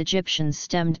ancient Egyptians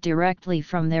stemmed directly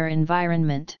from their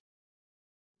environment.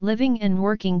 Living and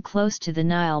working close to the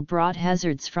Nile brought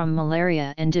hazards from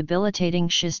malaria and debilitating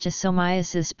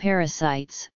schistosomiasis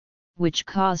parasites, which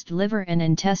caused liver and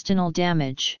intestinal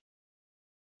damage.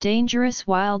 Dangerous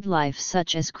wildlife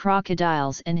such as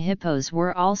crocodiles and hippos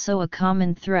were also a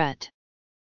common threat.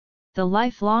 The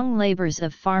lifelong labors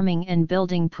of farming and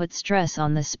building put stress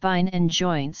on the spine and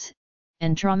joints,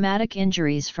 and traumatic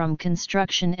injuries from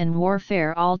construction and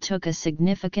warfare all took a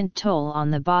significant toll on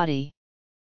the body.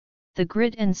 The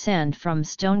grit and sand from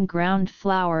stone ground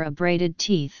flour abraded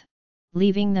teeth,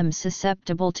 leaving them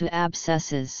susceptible to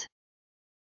abscesses.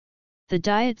 The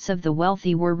diets of the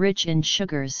wealthy were rich in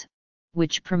sugars,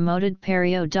 which promoted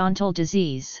periodontal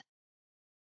disease.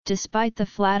 Despite the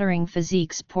flattering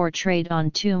physiques portrayed on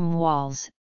tomb walls,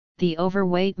 the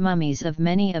overweight mummies of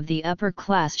many of the upper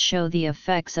class show the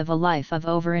effects of a life of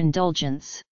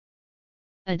overindulgence.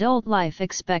 Adult life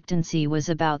expectancy was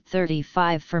about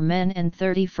 35 for men and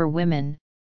 30 for women,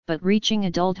 but reaching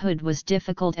adulthood was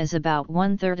difficult as about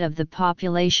 1/3 of the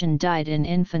population died in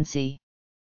infancy.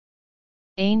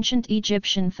 Ancient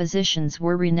Egyptian physicians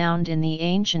were renowned in the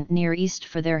ancient Near East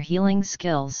for their healing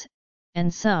skills,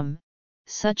 and some,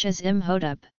 such as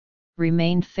Imhotep,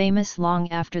 remained famous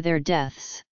long after their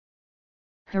deaths.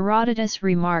 Herodotus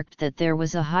remarked that there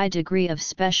was a high degree of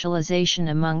specialization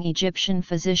among Egyptian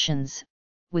physicians,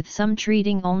 with some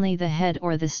treating only the head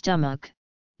or the stomach,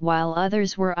 while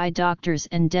others were eye doctors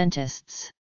and dentists.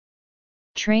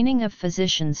 Training of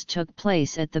physicians took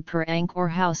place at the Perank or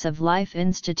House of Life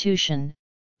institution,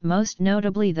 most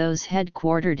notably those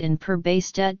headquartered in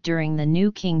Per-Bastet during the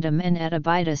New Kingdom and at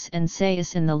Abydos and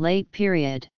Sais in the late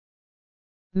period.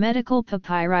 Medical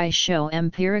papyri show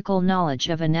empirical knowledge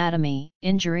of anatomy,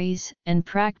 injuries, and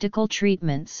practical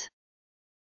treatments.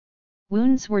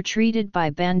 Wounds were treated by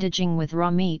bandaging with raw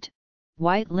meat,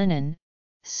 white linen,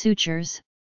 sutures,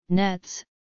 nets,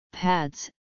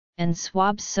 pads, and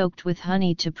swabs soaked with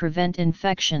honey to prevent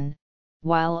infection,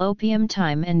 while opium,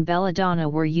 thyme and belladonna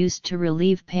were used to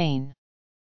relieve pain.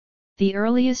 The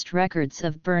earliest records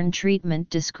of burn treatment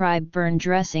describe burn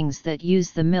dressings that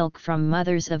use the milk from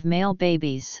mothers of male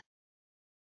babies.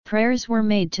 Prayers were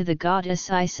made to the goddess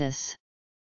Isis.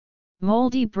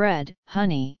 Moldy bread,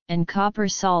 honey, and copper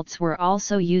salts were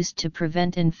also used to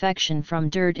prevent infection from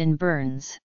dirt and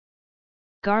burns.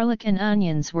 Garlic and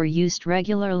onions were used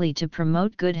regularly to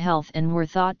promote good health and were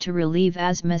thought to relieve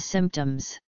asthma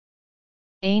symptoms.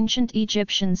 Ancient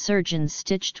Egyptian surgeons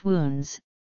stitched wounds,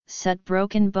 set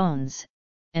broken bones,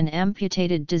 and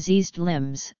amputated diseased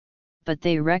limbs, but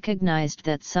they recognized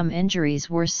that some injuries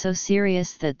were so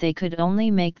serious that they could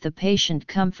only make the patient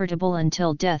comfortable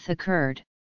until death occurred.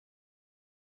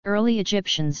 Early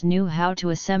Egyptians knew how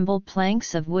to assemble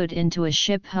planks of wood into a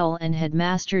ship hull and had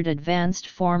mastered advanced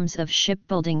forms of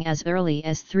shipbuilding as early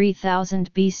as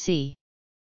 3000 BC.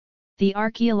 The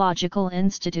Archaeological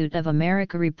Institute of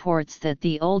America reports that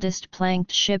the oldest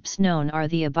planked ships known are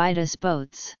the Abydos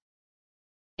boats.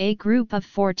 A group of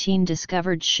 14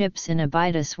 discovered ships in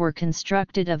Abydos were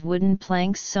constructed of wooden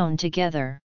planks sewn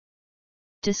together.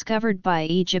 Discovered by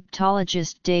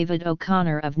Egyptologist David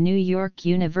O'Connor of New York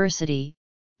University,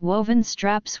 woven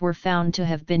straps were found to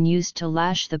have been used to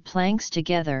lash the planks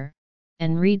together,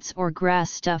 and reeds or grass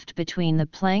stuffed between the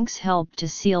planks helped to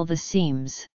seal the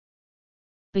seams.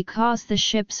 Because the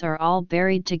ships are all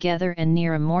buried together and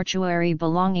near a mortuary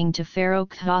belonging to Pharaoh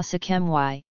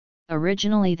Khafre,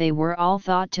 originally they were all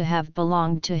thought to have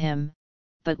belonged to him,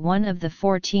 but one of the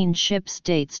 14 ships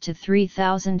dates to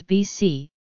 3000 BC,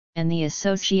 and the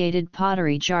associated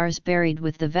pottery jars buried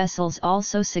with the vessels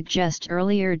also suggest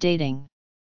earlier dating.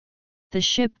 The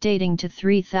ship dating to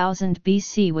 3000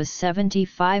 BC was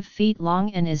 75 feet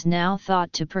long and is now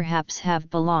thought to perhaps have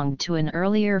belonged to an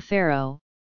earlier pharaoh,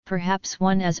 perhaps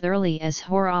one as early as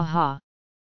Hor-Aha.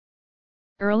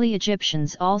 Early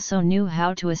Egyptians also knew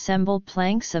how to assemble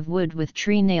planks of wood with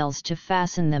tree nails to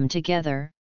fasten them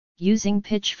together, using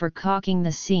pitch for caulking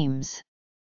the seams.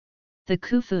 The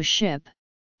Khufu ship,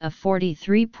 a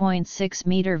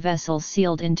 43.6-meter vessel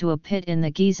sealed into a pit in the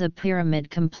Giza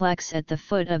Pyramid complex at the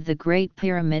foot of the Great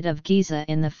Pyramid of Giza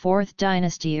in the 4th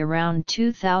dynasty around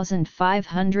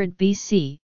 2500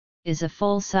 BC, is a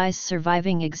full-size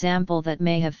surviving example that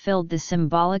may have filled the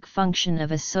symbolic function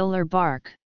of a solar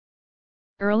bark.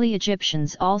 Early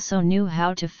Egyptians also knew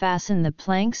how to fasten the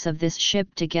planks of this ship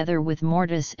together with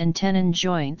mortise and tenon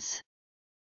joints.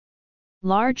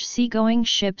 Large seagoing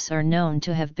ships are known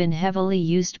to have been heavily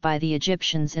used by the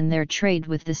Egyptians in their trade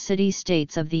with the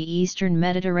city-states of the eastern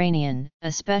Mediterranean,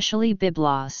 especially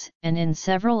Byblos, and in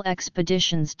several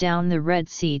expeditions down the Red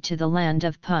Sea to the land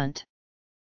of Punt.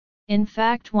 In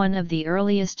fact, one of the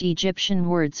earliest Egyptian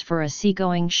words for a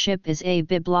seagoing ship is a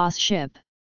Byblos ship,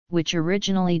 which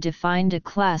originally defined a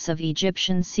class of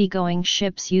Egyptian seagoing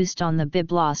ships used on the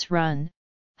Byblos run.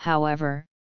 However,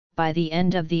 by the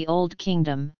end of the Old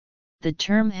Kingdom, the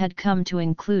term had come to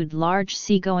include large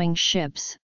seagoing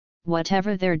ships,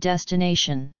 whatever their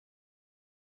destination.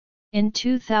 In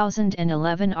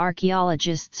 2011,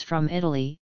 archaeologists from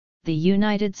Italy, the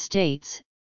United States,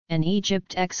 and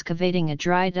Egypt excavating a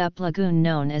dried-up lagoon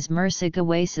known as Mersig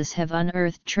Oasis have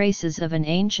unearthed traces of an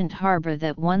ancient harbor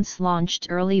that once launched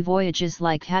early voyages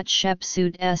like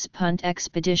Hatshepsut's Punt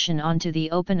expedition onto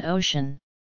the open ocean.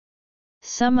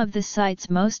 Some of the site's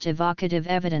most evocative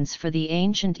evidence for the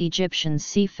ancient Egyptian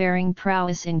seafaring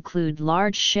prowess include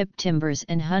large ship timbers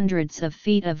and hundreds of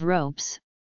feet of ropes,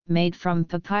 made from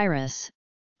papyrus,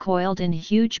 coiled in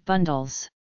huge bundles.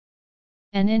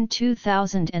 And in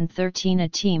 2013 a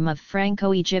team of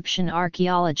Franco-Egyptian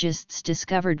archaeologists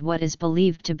discovered what is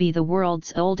believed to be the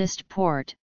world's oldest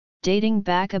port, dating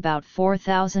back about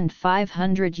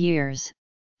 4,500 years,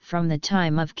 from the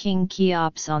time of King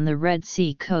Cheops on the Red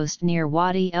Sea coast near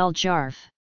Wadi el-Jarf.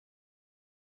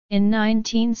 In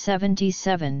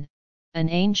 1977, an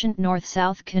ancient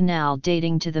north-south canal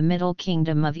dating to the Middle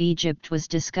Kingdom of Egypt was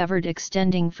discovered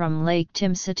extending from Lake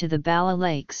Timsa to the Bala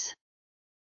Lakes.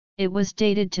 It was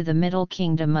dated to the Middle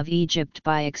Kingdom of Egypt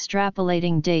by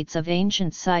extrapolating dates of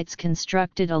ancient sites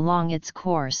constructed along its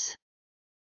course.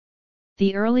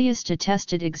 The earliest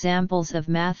attested examples of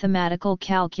mathematical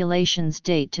calculations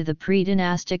date to the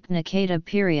pre-dynastic Naqada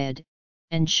period,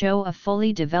 and show a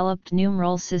fully developed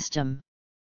numeral system.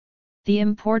 The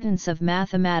importance of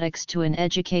mathematics to an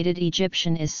educated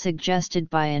Egyptian is suggested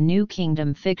by a New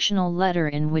Kingdom fictional letter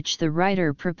in which the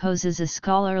writer proposes a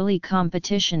scholarly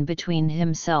competition between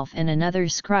himself and another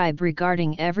scribe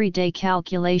regarding everyday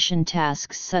calculation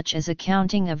tasks such as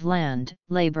accounting of land,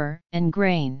 labor, and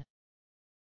grain.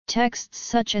 Texts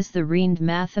such as the Rhind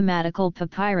Mathematical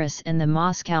Papyrus and the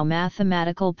Moscow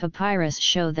Mathematical Papyrus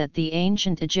show that the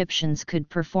ancient Egyptians could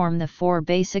perform the four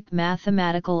basic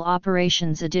mathematical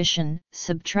operations: addition,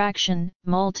 subtraction,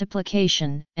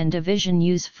 multiplication, and division,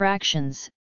 use fractions,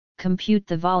 compute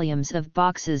the volumes of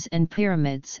boxes and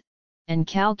pyramids, and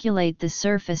calculate the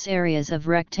surface areas of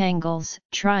rectangles,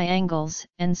 triangles,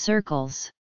 and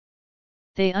circles.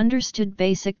 They understood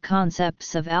basic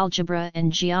concepts of algebra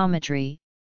and geometry,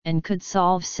 and could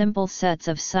solve simple sets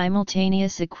of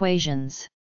simultaneous equations.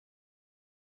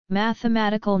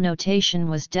 Mathematical notation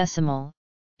was decimal,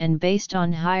 and based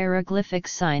on hieroglyphic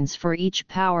signs for each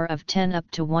power of 10 up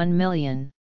to 1 million.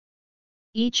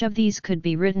 Each of these could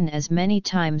be written as many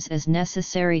times as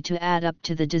necessary to add up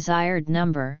to the desired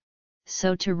number,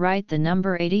 so to write the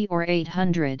number 80 or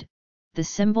 800, the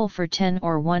symbol for 10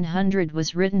 or 100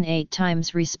 was written 8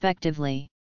 times respectively.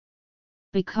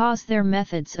 Because their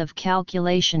methods of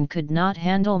calculation could not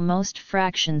handle most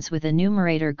fractions with a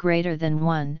numerator greater than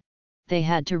 1, they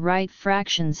had to write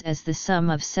fractions as the sum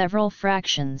of several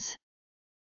fractions.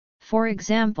 For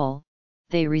example,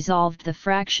 they resolved the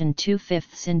fraction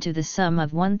 2/5 into the sum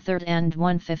of 1/3 and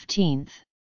 1/15.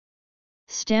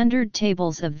 Standard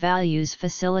tables of values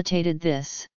facilitated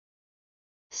this.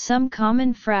 Some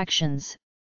common fractions,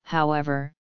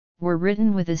 however, were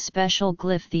written with a special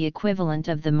glyph, the equivalent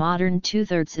of the modern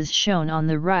 2/3 is shown on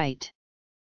the right.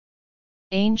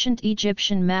 Ancient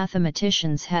Egyptian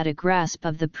mathematicians had a grasp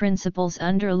of the principles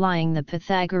underlying the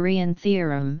Pythagorean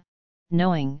theorem,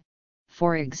 knowing,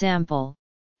 for example,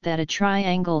 that a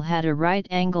triangle had a right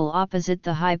angle opposite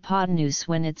the hypotenuse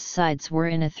when its sides were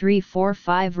in a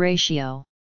 3:4:5 ratio.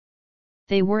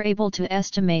 They were able to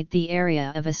estimate the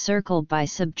area of a circle by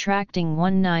subtracting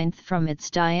 1/9 from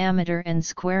its diameter and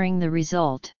squaring the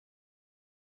result.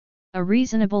 A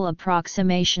reasonable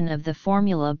approximation of the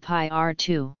formula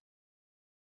πr2.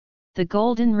 The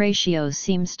golden ratio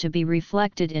seems to be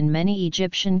reflected in many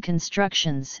Egyptian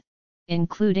constructions,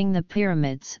 including the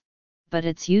pyramids, but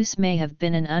its use may have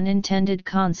been an unintended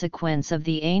consequence of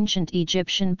the ancient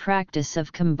Egyptian practice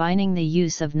of combining the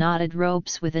use of knotted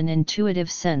ropes with an intuitive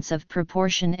sense of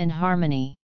proportion and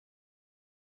harmony.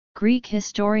 Greek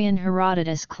historian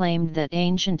Herodotus claimed that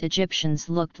ancient Egyptians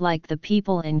looked like the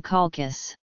people in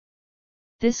Colchis.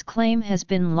 This claim has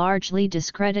been largely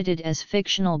discredited as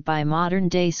fictional by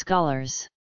modern-day scholars.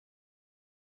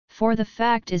 For the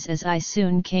fact is, as I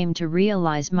soon came to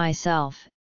realize myself,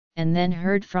 and then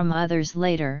heard from others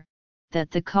later, that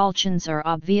the Colchians are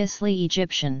obviously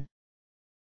Egyptian.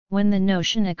 When the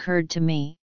notion occurred to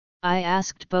me, I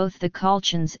asked both the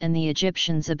Colchians and the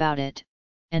Egyptians about it,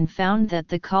 and found that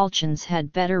the Colchians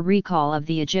had better recall of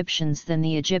the Egyptians than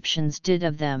the Egyptians did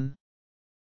of them.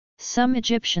 Some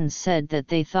Egyptians said that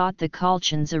they thought the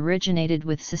Colchians originated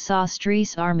with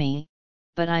Sesostris' army,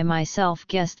 but I myself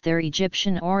guessed their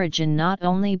Egyptian origin not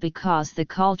only because the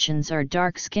Colchians are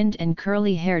dark-skinned and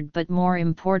curly-haired, but more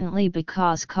importantly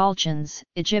because Colchians,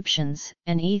 Egyptians,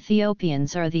 and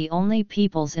Ethiopians are the only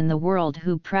peoples in the world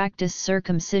who practice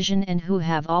circumcision and who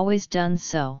have always done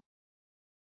so.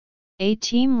 A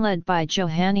team led by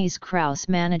Johannes Krauss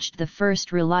managed the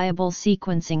first reliable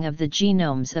sequencing of the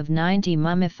genomes of 90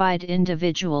 mummified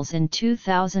individuals in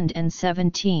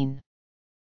 2017.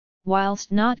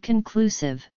 Whilst not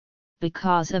conclusive,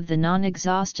 because of the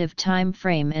non-exhaustive time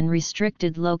frame and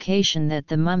restricted location that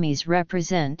the mummies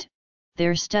represent,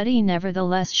 their study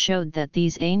nevertheless showed that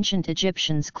these ancient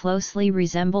Egyptians closely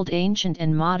resembled ancient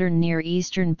and modern Near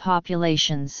Eastern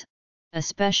populations,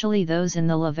 especially those in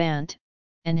the Levant,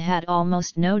 and had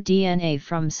almost no DNA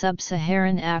from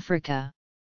sub-Saharan Africa.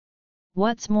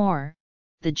 What's more,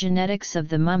 the genetics of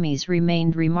the mummies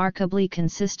remained remarkably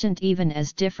consistent even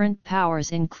as different powers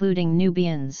including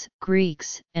Nubians,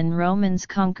 Greeks, and Romans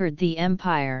conquered the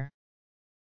empire.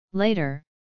 Later,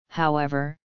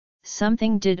 however,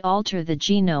 something did alter the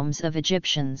genomes of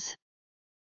Egyptians.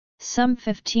 Some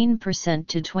 15%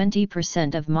 to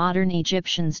 20% of modern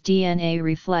Egyptians' DNA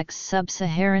reflects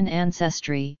sub-Saharan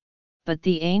ancestry, but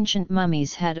the ancient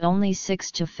mummies had only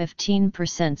 6 to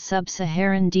 15%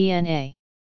 sub-Saharan DNA.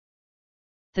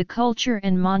 The culture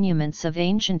and monuments of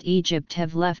ancient Egypt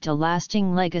have left a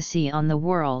lasting legacy on the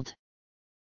world.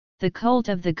 The cult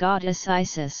of the goddess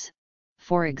Isis,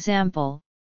 for example,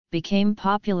 became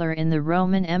popular in the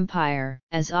Roman Empire,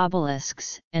 as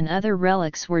obelisks and other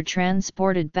relics were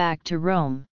transported back to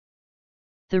Rome.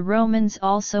 The Romans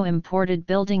also imported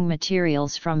building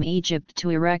materials from Egypt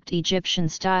to erect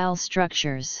Egyptian-style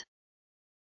structures.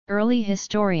 Early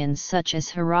historians such as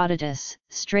Herodotus,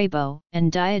 Strabo,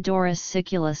 and Diodorus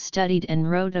Siculus studied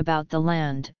and wrote about the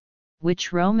land,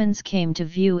 which Romans came to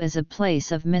view as a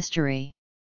place of mystery.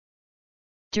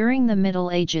 During the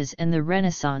Middle Ages and the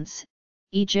Renaissance,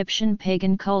 Egyptian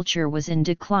pagan culture was in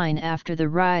decline after the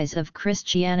rise of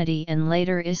Christianity and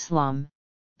later Islam,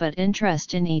 but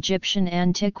interest in Egyptian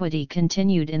antiquity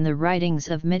continued in the writings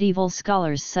of medieval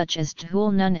scholars such as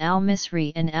Dhul Nun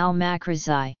al-Misri and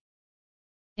al-Makrizi.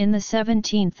 In the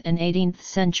 17th and 18th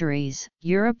centuries,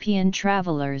 European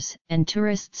travelers and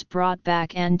tourists brought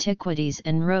back antiquities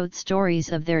and wrote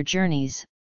stories of their journeys,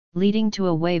 leading to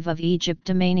a wave of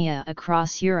Egyptomania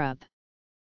across Europe.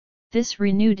 This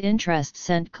renewed interest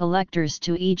sent collectors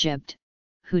to Egypt,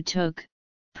 who took,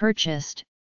 purchased,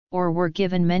 or were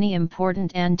given many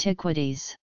important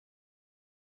antiquities.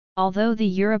 Although the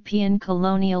European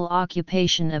colonial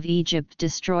occupation of Egypt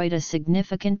destroyed a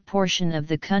significant portion of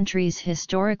the country's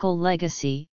historical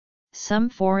legacy, some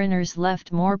foreigners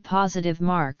left more positive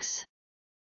marks.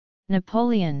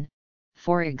 Napoleon,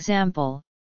 for example,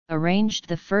 arranged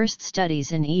the first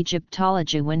studies in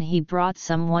Egyptology when he brought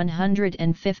some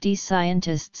 150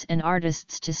 scientists and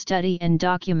artists to study and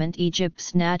document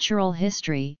Egypt's natural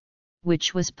history,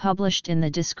 which was published in the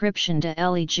Description de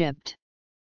l'Egypte.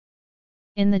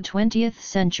 In the 20th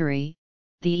century,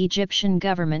 the Egyptian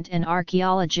government and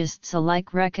archaeologists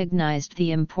alike recognized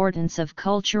the importance of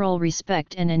cultural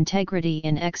respect and integrity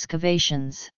in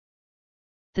excavations.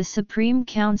 The Supreme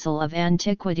Council of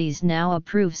Antiquities now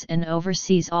approves and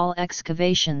oversees all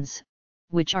excavations,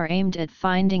 which are aimed at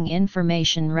finding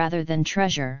information rather than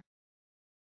treasure.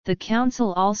 The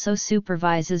Council also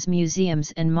supervises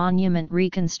museums and monument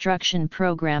reconstruction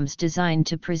programs designed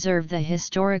to preserve the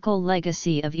historical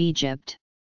legacy of Egypt.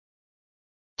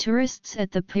 Tourists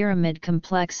at the Pyramid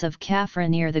Complex of Khafra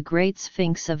near the Great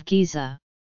Sphinx of Giza.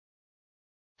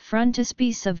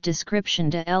 Frontispiece of Description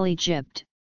de l'Egypte,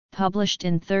 published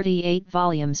in 38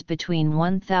 volumes between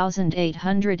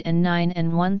 1809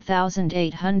 and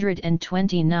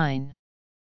 1829.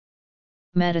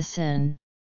 Medicine,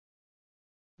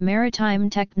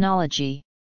 Maritime Technology,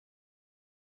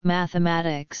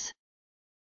 Mathematics,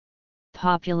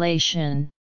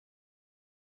 Population,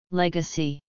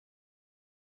 Legacy.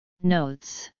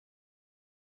 Notes.